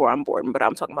 this is before I'm born, but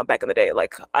I'm talking about back in the day,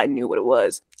 like I knew what it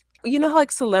was. You know how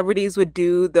like celebrities would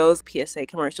do those PSA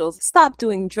commercials, stop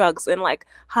doing drugs, and like,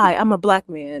 hi, I'm a black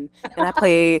man and I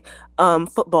play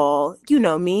football. You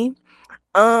know me.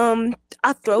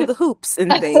 I throw the hoops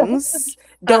and things.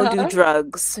 Don't do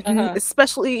drugs,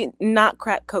 especially not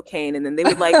crack cocaine. And then they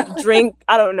would like drink,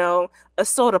 I don't know, a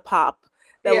soda pop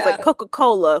that was like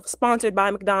Coca-Cola, sponsored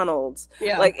by McDonald's.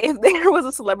 Yeah. Like if there was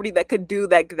a celebrity that could do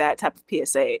that type of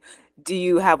PSA, do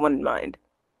you have one in mind?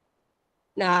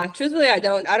 Nah, truthfully, I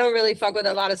don't really fuck with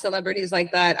a lot of celebrities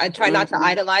like that. I try not to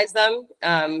idolize them.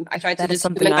 I try to just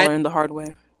something I learned the hard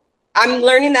way. I'm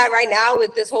learning that right now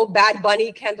with this whole Bad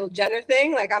Bunny, Kendall Jenner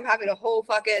thing. Like I'm having a whole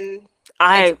fucking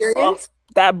experience.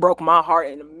 That broke my heart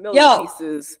in a million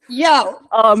pieces.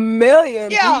 A million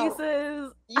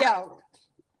pieces.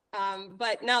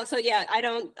 But no, so yeah,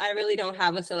 I really don't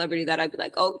have a celebrity that I'd be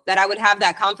like, oh, that I would have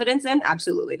that confidence in.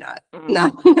 Absolutely not.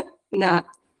 Nah.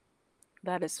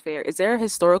 That is fair. Is there a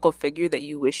historical figure that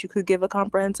you wish you could give a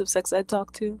comprehensive sex ed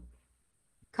talk to?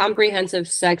 Comprehensive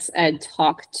sex ed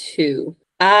talk to.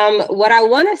 What I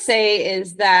want to say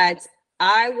is that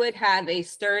I would have a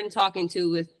stern talking to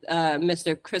with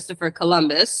Mr. Christopher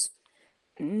Columbus.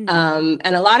 And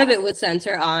a lot of it would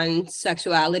center on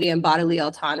sexuality and bodily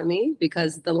autonomy,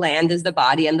 because the land is the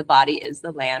body and the body is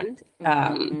the land.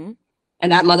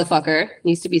 And that motherfucker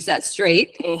needs to be set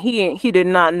straight. And he did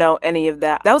not know any of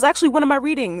that. That was actually one of my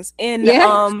readings in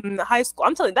high school.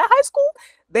 I'm telling you, that high school,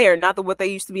 they are not what they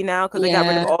used to be now, because they got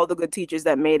rid of all the good teachers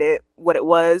that made it what it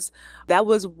was. That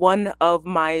was one of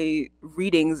my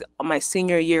readings my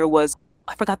senior year. Was,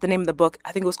 I forgot the name of the book.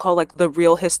 I think it was called like The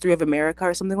Real History of America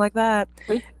or something like that.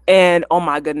 And oh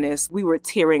my goodness, we were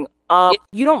tearing up.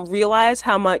 You don't realize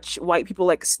how much white people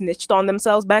like snitched on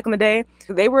themselves back in the day.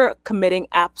 They were committing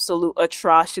absolute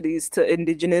atrocities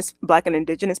to Black and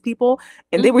indigenous people,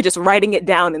 and they were just writing it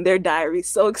down in their diaries.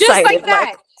 So excited. Just like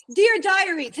that. Dear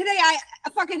diary, today I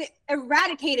fucking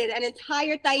eradicated an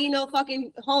entire Taino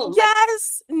fucking home.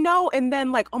 Yes. No. And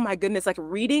then like, oh my goodness, like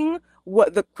reading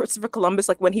what the Christopher Columbus,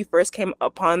 like when he first came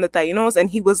upon the Tainos, and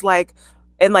he was like,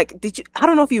 and like, I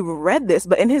don't know if you read this,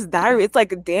 but in his diary, it's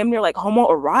like damn near like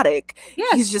homoerotic.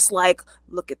 Yes. He's just like,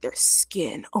 look at their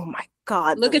skin. Oh my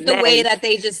God. Look at the way that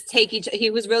they just take he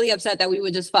was really upset that we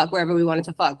would just fuck wherever we wanted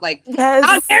to fuck. Like,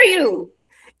 how dare you?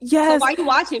 Yes. So why are you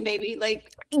watching, baby?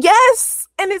 Like, yes.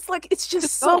 And it's like, it's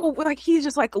just so like, he's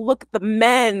just like, look at the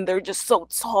men, they're just so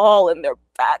tall and their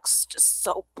backs just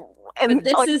so, and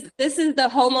this is the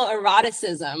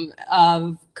homoeroticism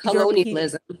of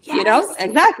colonialism. You know?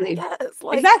 Exactly. Yes,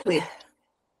 like, exactly.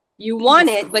 You want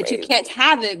it, but you can't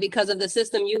have it because of the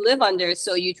system you live under.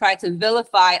 So you try to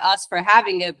vilify us for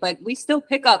having it, but we still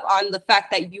pick up on the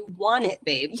fact that you want it,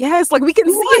 babe. Yes, like we can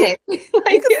see it.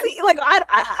 Like, you can see, like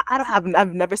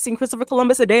I've never seen Christopher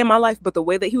Columbus a day in my life, but the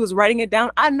way that he was writing it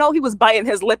down, I know he was biting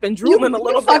his lip and drooling a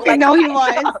little bit. Like, know he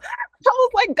was. I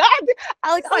was like, God,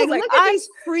 I was like, look at these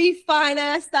free, fine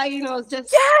ass Tainos.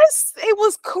 Just yes, it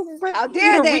was crazy. How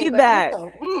dare they read that?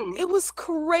 It was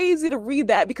crazy to read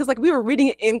that, because like we were reading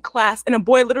it in class, and a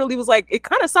boy literally was like, it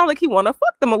kind of sounded like he want to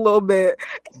fuck them a little bit.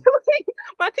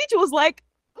 My teacher was like,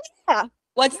 yeah.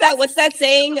 What's that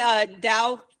saying?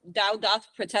 Thou doth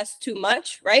protest too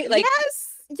much, right? Like, yes.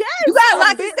 Yes, you got a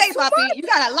lot to say, Poppy. You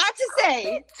got a lot to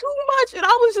say. Too much. And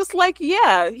I was just like,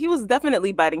 yeah, he was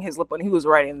definitely biting his lip when he was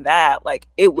writing that. Like,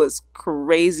 it was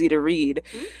crazy to read.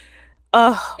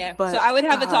 Yeah. But, so I would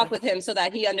have a talk with him so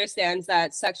that he understands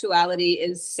that sexuality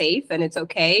is safe and it's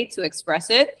okay to express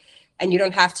it. And you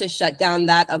don't have to shut down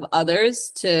that of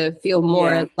others to feel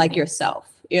more like yourself,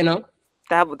 you know?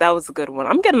 That was a good one.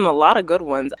 I'm getting a lot of good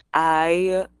ones.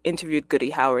 I interviewed Goody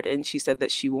Howard, and she said that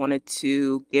she wanted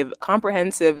to give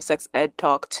comprehensive sex ed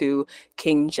talk to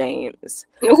King James.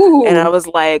 Ooh. And I was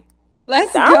like,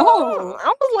 let's go.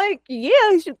 I was like,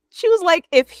 yeah. She was like,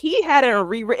 if he hadn't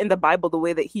rewritten the Bible the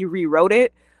way that he rewrote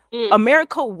it,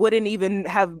 America wouldn't even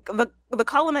have the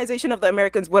colonization of the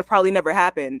Americans would probably never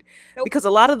happened. Nope. Because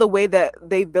a lot of the way that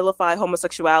they vilify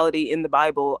homosexuality in the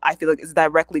Bible, I feel like is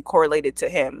directly correlated to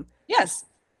him. Yes.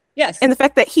 Yes. And the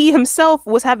fact that he himself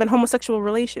was having homosexual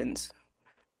relations.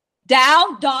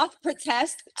 Thou doth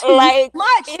protest too like, much,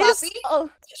 Poppy. It's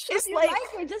like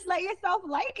it, just let yourself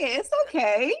like it. It's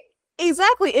okay.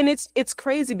 Exactly. And it's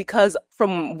crazy because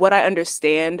from what I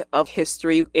understand of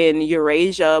history in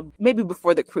Eurasia, maybe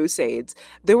before the Crusades,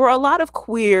 there were a lot of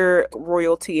queer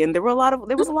royalty, and there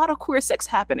was a lot of queer sex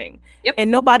happening. Yep.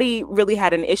 And nobody really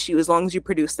had an issue as long as you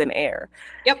produced an heir.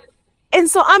 Yep.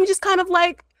 And so I'm just kind of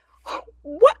like,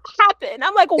 what happened?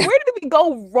 I'm like, where did we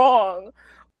go wrong?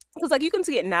 Because like you can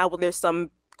see it now when there's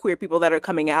some queer people that are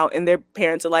coming out and their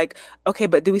parents are like, okay,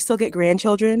 but do we still get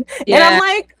grandchildren? Yeah. And I'm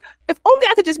like, if only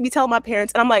I could just be telling my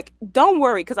parents, and I'm like, don't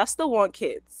worry, because I still want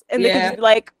kids. And they can just be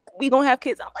like, we gonna have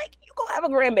kids. I'm like, you gonna have a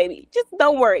grandbaby. Just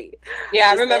don't worry.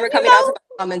 Yeah, I remember coming out to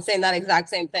my mom and saying that exact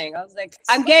same thing. I was like,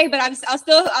 I'm gay, but I'll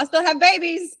still have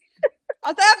babies.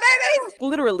 I'll still have babies.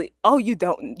 Literally. Oh, you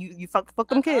don't. You fuck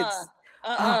them kids.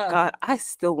 Oh God,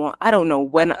 I don't know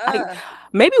when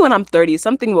maybe when I'm 30,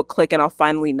 something will click and I'll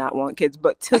finally not want kids.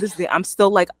 But till this day, I'm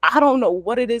still like, I don't know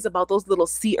what it is about those little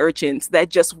sea urchins that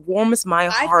just warms my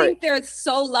heart. I think they're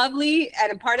so lovely.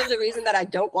 And part of the reason that I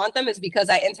don't want them is because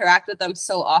I interact with them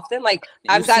so often. Like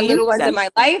I've got little ones in my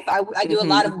life. I do a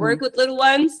lot of work with little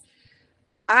ones.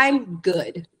 I'm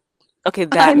good. Okay,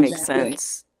 that makes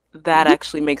sense. That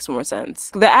actually makes more sense.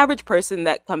 The average person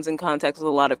that comes in contact with a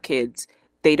lot of kids,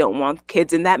 they don't want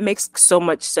kids, and that makes so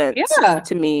much sense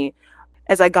to me.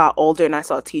 As I got older and I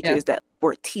saw teachers that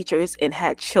were teachers and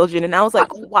had children, and I was like,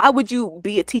 why would you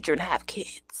be a teacher and have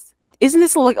kids? Isn't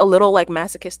this like a little like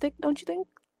masochistic, don't you think?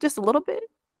 Just a little bit.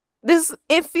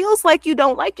 It feels like you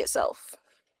don't like yourself.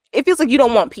 It feels like you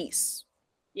don't want peace.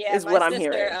 Yeah, is what I'm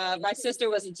hearing. my sister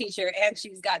was a teacher and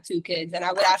she's got 2 kids, and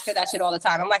I would ask her that shit all the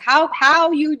time. I'm like,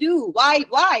 how you do? Why?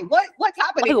 What's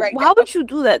happening Like, right why now? would you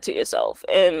do that to yourself?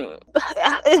 And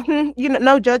you know,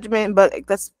 no judgment, but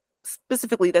that's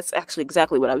specifically that's actually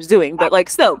exactly what I was doing. But like,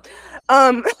 still,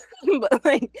 um, but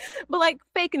like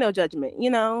fake no judgment. You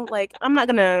know, like I'm not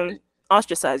gonna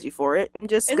ostracize you for it. I'm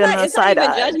just gonna It's not side even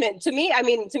eye. judgment. To me, I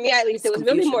mean, to me at least, It's it was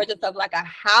really more confusion. just of like a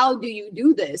how do you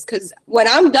do this? Because when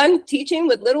I'm done teaching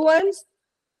with little ones,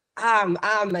 I'm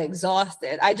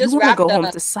exhausted. You want to go home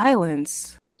to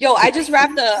silence. I To just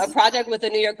wrapped a peace. project with the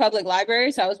New York Public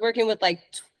Library. So I was working with like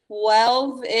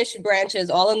 12-ish branches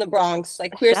all in the Bronx,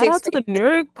 like queer Shout safe out to the spaces. New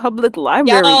York Public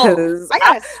Library Yo, because I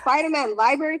got a Spider-Man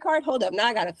library card. Hold up, now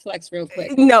I gotta flex real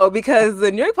quick. no, because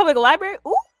the New York Public Library.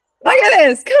 Ooh, Look at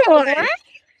this. Come on.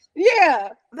 Yeah.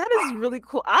 that is really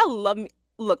cool. I love me.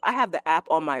 Look, I have the app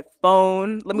on my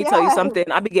phone. Let me tell you Yeah.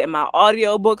 something. I be getting my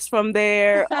audiobooks from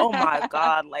there. Oh my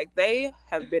God. Like they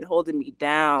have been holding me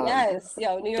down Yes.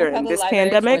 Yo, New York during Public this Library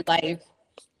for pandemic. life.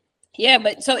 Yeah,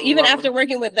 but so even Love after them.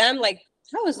 working with them, like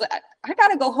I was like, I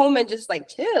gotta go home and just like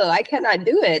chill. I cannot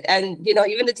do it. And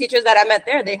even the teachers that I met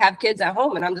there, they have kids at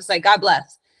home, and I'm just like, God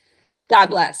bless. God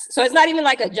bless. So it's not even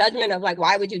like a judgment of like,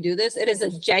 why would you do this? It is a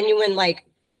genuine like,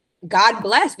 God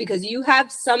bless, because you have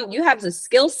the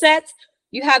skill set,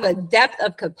 you have a depth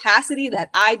of capacity that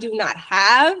I do not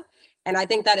have. And I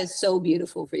think that is so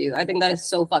beautiful for you. I think that is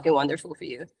so fucking wonderful for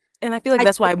you. And I feel like I,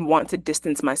 that's why I want to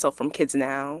distance myself from kids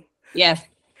now yeah.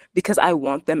 because I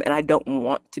want them and I don't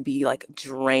want to be like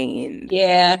drained.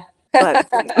 Yeah. But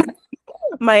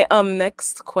my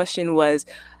next question was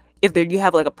if there you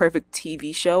have like a perfect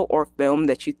TV show or film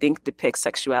that you think depicts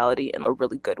sexuality in a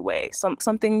really good way,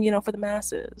 something for the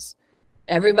masses.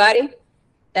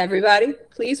 Everybody,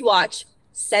 please watch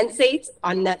Sense8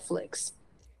 on Netflix.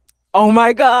 Oh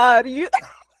my God, you!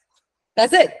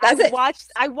 That's it. That's it. I watched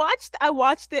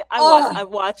it. Oh, I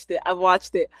watched it. I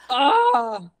watched it.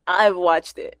 oh, I've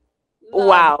watched it. love,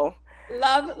 Wow,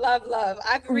 love.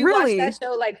 I've rewatched that really?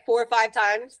 show like 4 or 5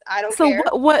 times. I don't So care.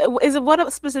 what is it?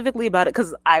 What specifically about it?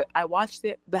 Because I watched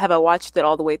it, but have I watched it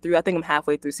all the way through? I think I'm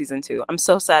halfway through season 2. I'm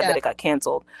so sad Yeah, that it got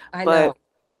canceled, I but know.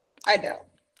 I know.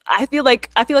 I feel like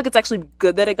it's actually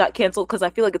good that it got canceled because I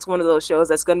feel like it's one of those shows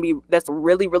that's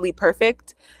really really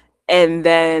perfect. And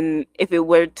then if it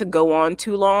were to go on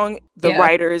too long, the Yeah.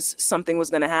 writers something was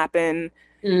gonna happen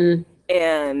Mm,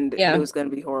 and it yeah. was gonna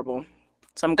be horrible.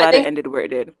 So I'm I glad it think ended where it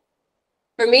did.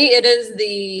 for me, it is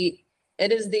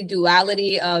the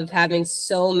duality of having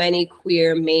so many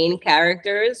queer main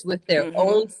characters with their Mm-hmm.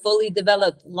 own fully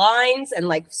developed lines and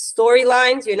like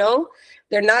storylines.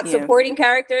 They're not Yeah. supporting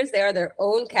characters, they are their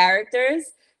own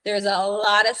characters. There's a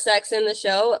lot of sex in the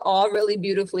show, all really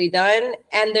beautifully done,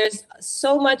 and there's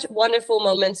so much wonderful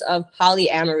moments of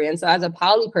polyamory. And so as a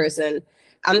poly person,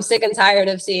 I'm sick and tired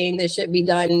of seeing this shit be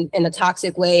done in a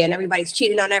toxic way and everybody's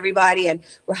cheating on everybody and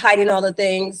we're hiding all the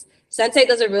things. Sensei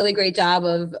does a really great job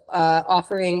of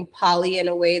offering poly in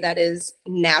a way that is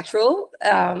natural,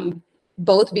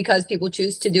 both because people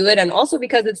choose to do it and also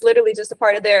because it's literally just a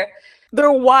part of Their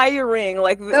wiring, their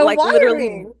like literally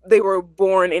wiring. they were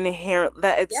born inherent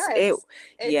that it Yes,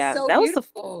 it's yeah, so that was the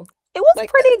beautiful. it was Like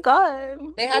pretty good.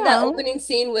 they You had that know. opening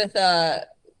scene with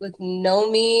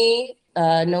Nomi,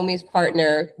 Nomi's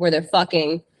partner, where they're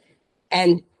fucking,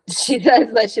 and she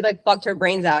says that she like fucked her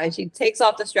brains out, and she takes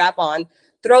off the strap on,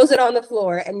 throws it on the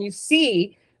floor, and you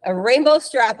see a rainbow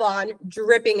strap on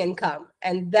dripping in cum,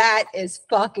 and that is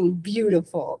fucking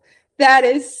beautiful. That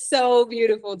is so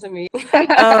beautiful to me.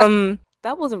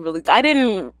 That wasn't really I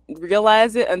didn't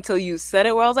realize it until you said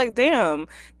it where I was like, damn.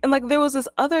 And like there was this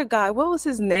other guy, what was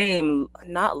his name?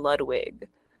 Not Ludwig,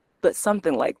 but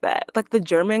something like that. Like the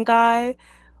German guy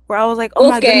where I was like, oh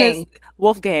my goodness, Wolfgang.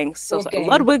 Wolfgang. So sorry. Wolfgang.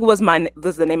 Ludwig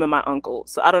was the name of my uncle.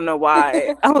 So I don't know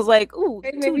why. I was like, ooh,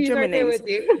 two Maybe he's German right there names.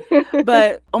 with you.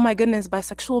 But oh my goodness,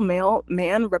 bisexual male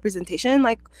man representation,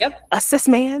 like Yep. a cis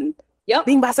man Yep.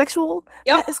 being bisexual,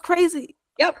 Yep. that is crazy.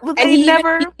 Yep. Well, And they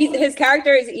never, his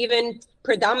character is even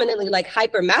predominantly like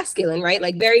hyper masculine, right?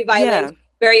 Like very yeah. violent,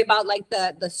 very about like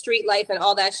the street life and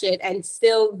all that shit, and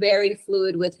still very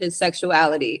fluid with his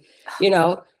sexuality,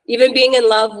 even being in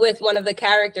love with one of the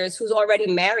characters who's already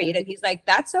married, and he's like,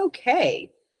 that's okay.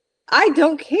 I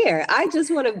don't care. I just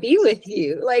want to be with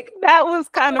you. Like, That was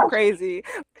kind of crazy.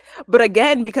 But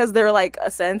again, because they're like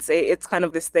a sensei, it's kind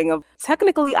of this thing of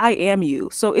technically I am you.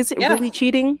 So is it yeah, really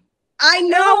cheating? I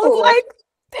And I was know. like,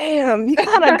 damn, he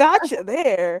kind of got you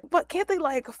there. But can't they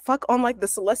like fuck on like the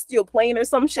celestial plane or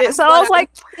some shit? That's So what I'm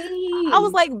I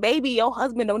was saying. like, baby, your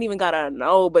husband don't even gotta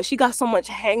know. But she got so much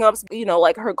hangups,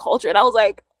 like her culture. And I was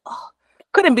like, oh,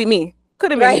 couldn't be me. Could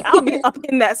have been me. Right. I'll be up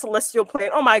in that celestial plane.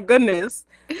 Oh my goodness.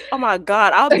 Oh my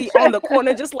God. I'll be on the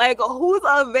corner just like, who's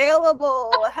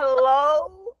available?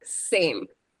 Hello? Same.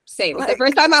 Same. The Like,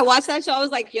 first time I watched that show, I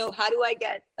was like, yo, how do I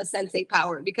get a sensei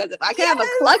power? Because if I could have a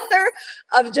yes, cluster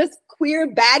of just queer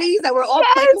baddies that we're all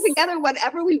playing yes. together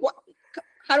whenever we want,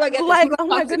 how do I get this? Like, Who do I oh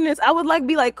my talk to? goodness. I would like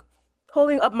be like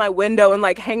pulling up my window and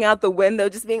like hang out the window,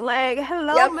 just being like,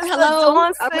 hello, Yep. Mr. Hello.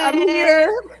 I'm Johnson.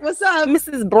 here. What's up?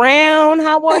 Mrs. Brown,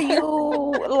 how are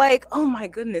you? Like, oh my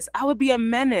goodness, I would be a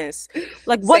menace.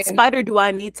 Like, what Same. spider do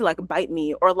I need to like bite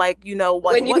me? Or like, you know,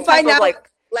 like When you what type find of out, like,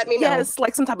 let me know. yes,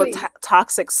 like some type Please. of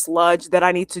toxic sludge that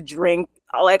I need to drink.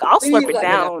 Like, I'll Please slurp it let me know.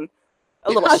 down.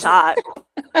 A little shot.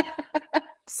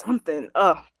 Something.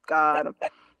 Oh God.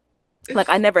 Like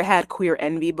I never had queer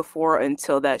envy before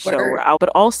until that show Word. where I, but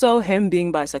also him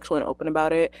being bisexual and open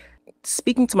about it.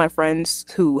 Speaking to my friends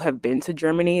who have been to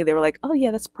Germany, they were like, "Oh yeah,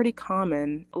 that's pretty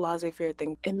common, a laissez-faire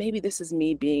thing." And maybe this is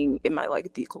me being in my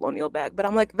like decolonial bag, but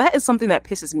I'm like, that is something that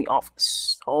pisses me off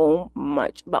so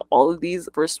much about all of these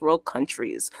first world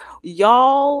countries.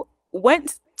 Y'all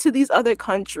went to these other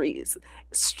countries,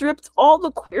 stripped all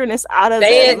the queerness out of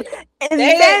them,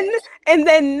 and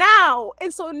then now,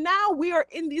 and so now we are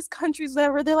in these countries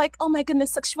where they're like, oh my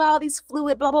goodness, sexuality is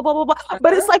fluid, blah blah blah blah blah.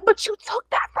 But it's like, but you took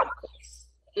that from us.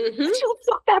 Mm-hmm. But you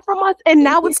took that from us, and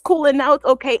now it's cool, and now it's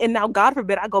okay, and now God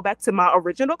forbid I go back to my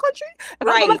original country. If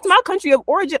I go back to my country of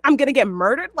origin, I'm gonna get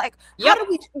murdered. Like, how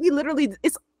do we literally?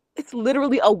 It's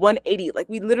literally a 180. Like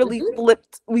we literally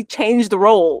flipped, we changed the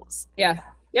roles. Yeah.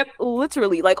 Yep.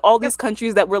 Literally, like all these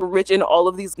countries that were rich in all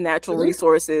of these natural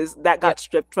resources that got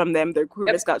stripped from them, their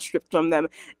queerness got stripped from them,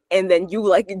 and then you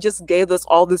like just gave us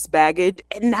all this baggage,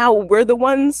 and now we're the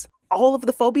ones, all of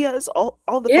the phobias, all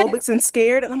the phobics and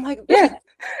scared, and I'm like, that's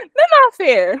not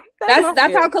fair.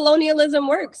 That's how colonialism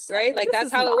works, right? Like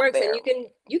that's how it works, fair. And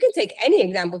you can take any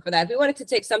example for that. If we wanted to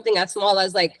take something as small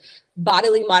as like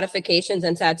bodily modifications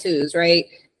and tattoos, right?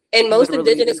 In most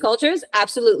indigenous cultures,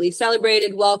 absolutely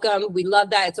celebrated, welcome. We love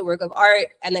that. It's a work of art.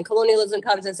 And then colonialism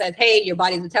comes and says, hey, your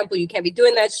body's a temple. You can't be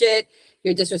doing that shit.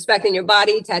 You're disrespecting your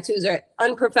body. Tattoos are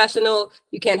unprofessional.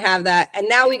 You can't have that. And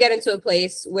now we get into a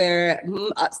place where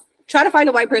try to find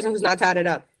a white person who's not tatted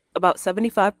up. About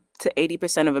 75 to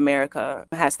 80% of America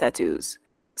has tattoos.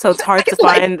 So it's hard to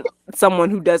find someone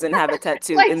who doesn't have a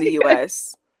tattoo in the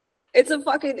US. It's a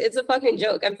fucking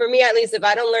joke. And for me, at least, if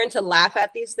I don't learn to laugh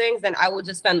at these things, then I will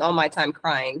just spend all my time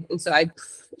crying. And so I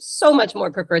so much more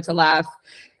prefer to laugh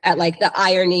at like the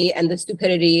irony and the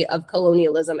stupidity of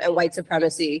colonialism and white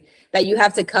supremacy that you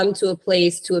have to come to a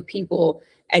place, to a people,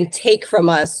 and take from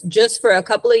us just for a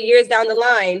couple of years down the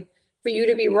line for you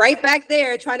to be right back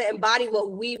there trying to embody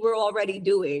what we were already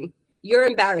doing. You're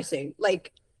embarrassing.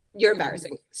 Like, you're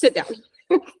embarrassing. Sit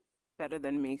down. Better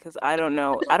than me, because I don't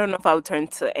know if I would turn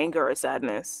to anger or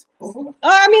sadness.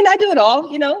 I mean, I do it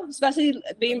all, you know, especially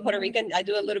being Puerto Rican. I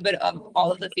do a little bit of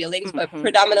all of the feelings, but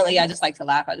predominantly I just like to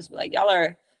laugh. I just be like, y'all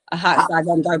are a hot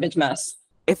goddamn garbage mess.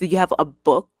 If you have a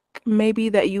book maybe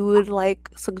that you would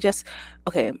like suggest,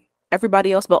 okay,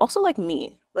 everybody else, but also like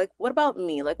me, like what about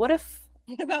me? Like what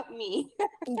about me?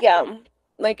 Yeah.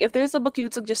 Like if there's a book you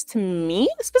would suggest to me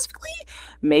specifically,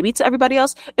 maybe to everybody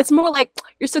else, it's more like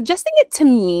you're suggesting it to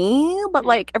me, but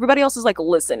like everybody else is like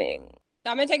listening.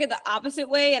 I'm gonna take it the opposite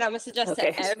way, and I'm gonna suggest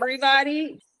to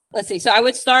everybody. Let's see. So I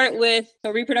would start with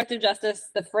reproductive justice,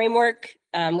 the framework,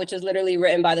 which is literally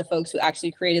written by the folks who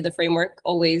actually created the framework.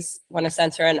 Always want to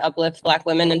censor and uplift Black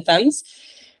women and femmes.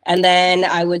 And then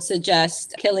I would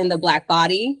suggest Killing the Black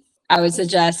Body. I would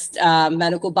suggest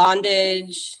Medical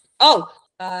Bondage.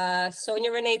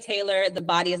 Sonia Renee Taylor, The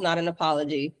Body Is Not an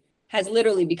Apology, has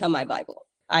literally become my Bible.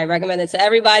 I recommend it to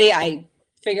everybody. I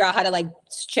figure out how to like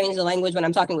change the language when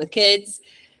I'm talking with kids.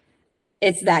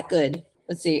 It's that good.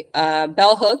 Let's see.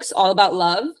 Bell Hooks, All About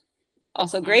Love.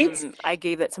 Also great. I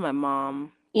gave that to my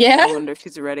mom. Yeah. I wonder if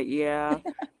she's read it. Yeah.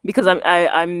 Because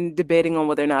I'm debating on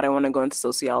whether or not I want to go into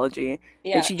sociology.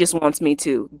 Yeah. And she just wants me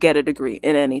to get a degree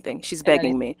in anything. She's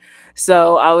begging me.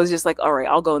 So I was just like, all right,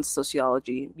 I'll go into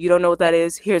sociology. You don't know what that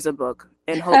is? Here's a book.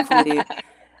 And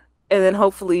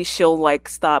hopefully she'll like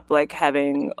stop like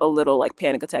having a little like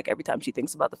panic attack every time she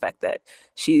thinks about the fact that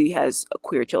she has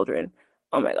queer children.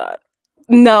 Oh my God.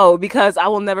 No, because I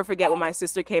will never forget when my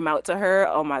sister came out to her.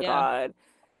 Oh my God.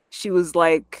 She was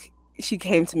like, she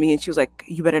came to me and she was like,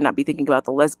 you better not be thinking about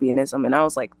the lesbianism. And I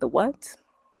was like, the what?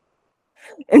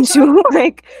 And she was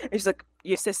like,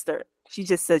 your sister. She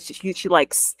just said she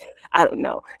likes, I don't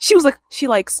know. She was like, she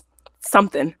likes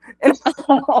something. And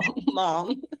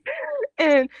Mom.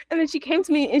 And then she came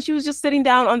to me and she was just sitting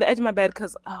down on the edge of my bed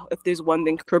because, if there's one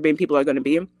thing Caribbean people are going to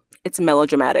be, it's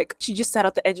melodramatic. She just sat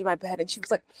at the edge of my bed and she was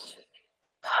like,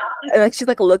 And like she's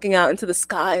like looking out into the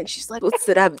sky and she's like, what's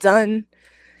it I've done in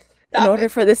Stop order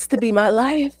for this to be my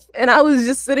life? And I was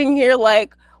just sitting here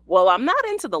like, well, I'm not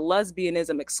into the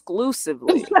lesbianism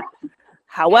exclusively. it.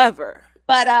 However,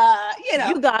 But you know.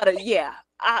 you gotta, yeah.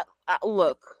 I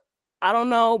look, I don't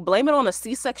know, blame it on a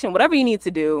C-section, whatever you need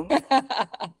to do.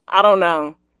 I don't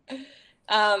know.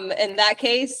 In that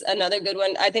case, another good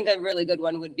one, I think a really good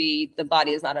one would be The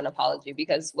Body Is Not an Apology,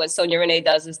 because what Sonia Renee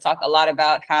does is talk a lot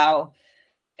about how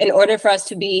in order for us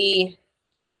to be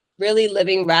really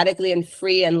living radically and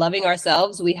free and loving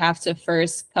ourselves, we have to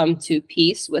first come to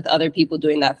peace with other people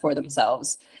doing that for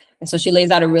themselves. And so she lays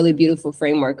out a really beautiful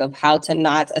framework of how to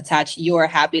not attach your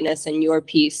happiness and your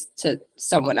peace to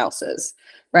someone else's,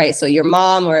 right? So your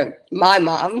mom or my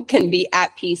mom can be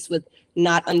at peace with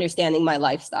not understanding my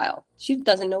lifestyle. She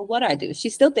doesn't know what I do. She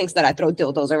still thinks that I throw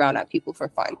dildos around at people for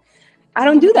fun. I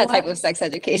don't do that type of sex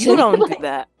education. You don't do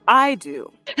that. I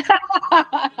do.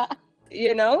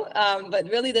 You know, but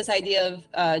really this idea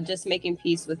of just making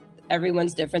peace with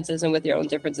everyone's differences and with your own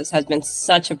differences has been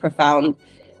such a profound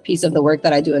piece of the work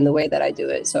that I do and the way that I do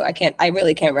it. So I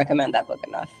really can't recommend that book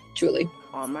enough, truly.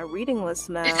 On my reading list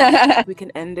now, we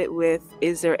can end it with,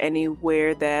 is there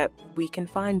anywhere that we can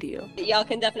find you? Y'all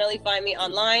can definitely find me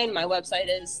online. My website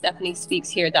is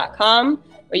stephaniespeakshere.com,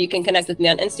 or you can connect with me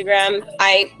on Instagram.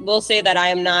 I will say that I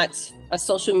am not a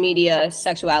social media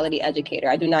sexuality educator.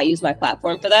 I do not use my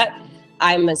platform for that.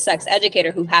 I'm a sex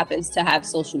educator who happens to have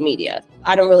social media.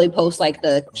 I don't really post like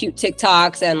the cute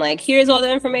TikToks and like, here's all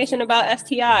the information about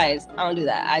STIs. I don't do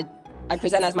that. I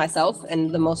present as myself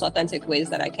in the most authentic ways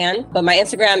that I can. But my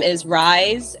Instagram is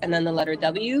Rise and then the letter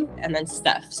W and then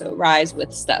Steph. So Rise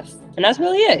with Steph. And that's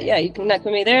really it. Yeah, you can connect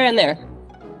with me there and there.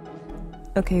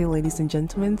 Okay, ladies and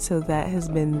gentlemen, so that has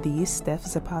been the Steph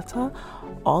Zapata.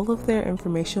 All of their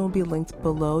information will be linked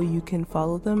below. You can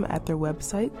follow them at their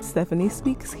website, Stephanie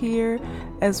Speaks Here,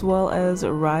 as well as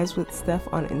Rise with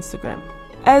Steph on Instagram.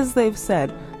 As they've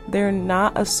said, they're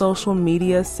not a social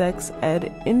media sex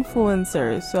ed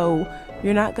influencer, so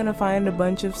you're not gonna find a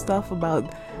bunch of stuff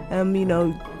about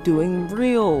doing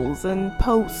reels and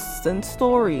posts and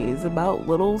stories about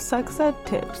little sex ed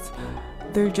tips.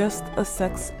 They're just a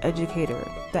sex educator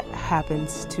that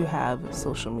happens to have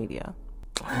social media.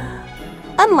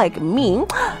 Unlike me,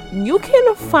 you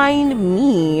can find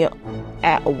me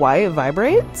at Why It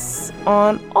Vibrates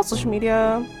on all social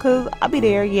media, cause I'll be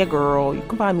there. Yeah, girl, you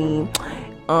can find me.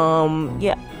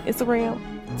 Yeah, Instagram,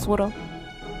 Twitter,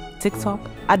 TikTok.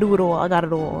 I do it all. I got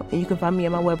it all. And you can find me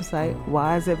at my website,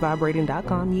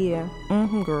 whyisitvibrating.com. Yeah,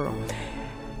 girl.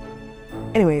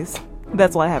 Anyways,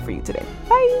 that's all I have for you today.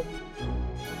 Bye.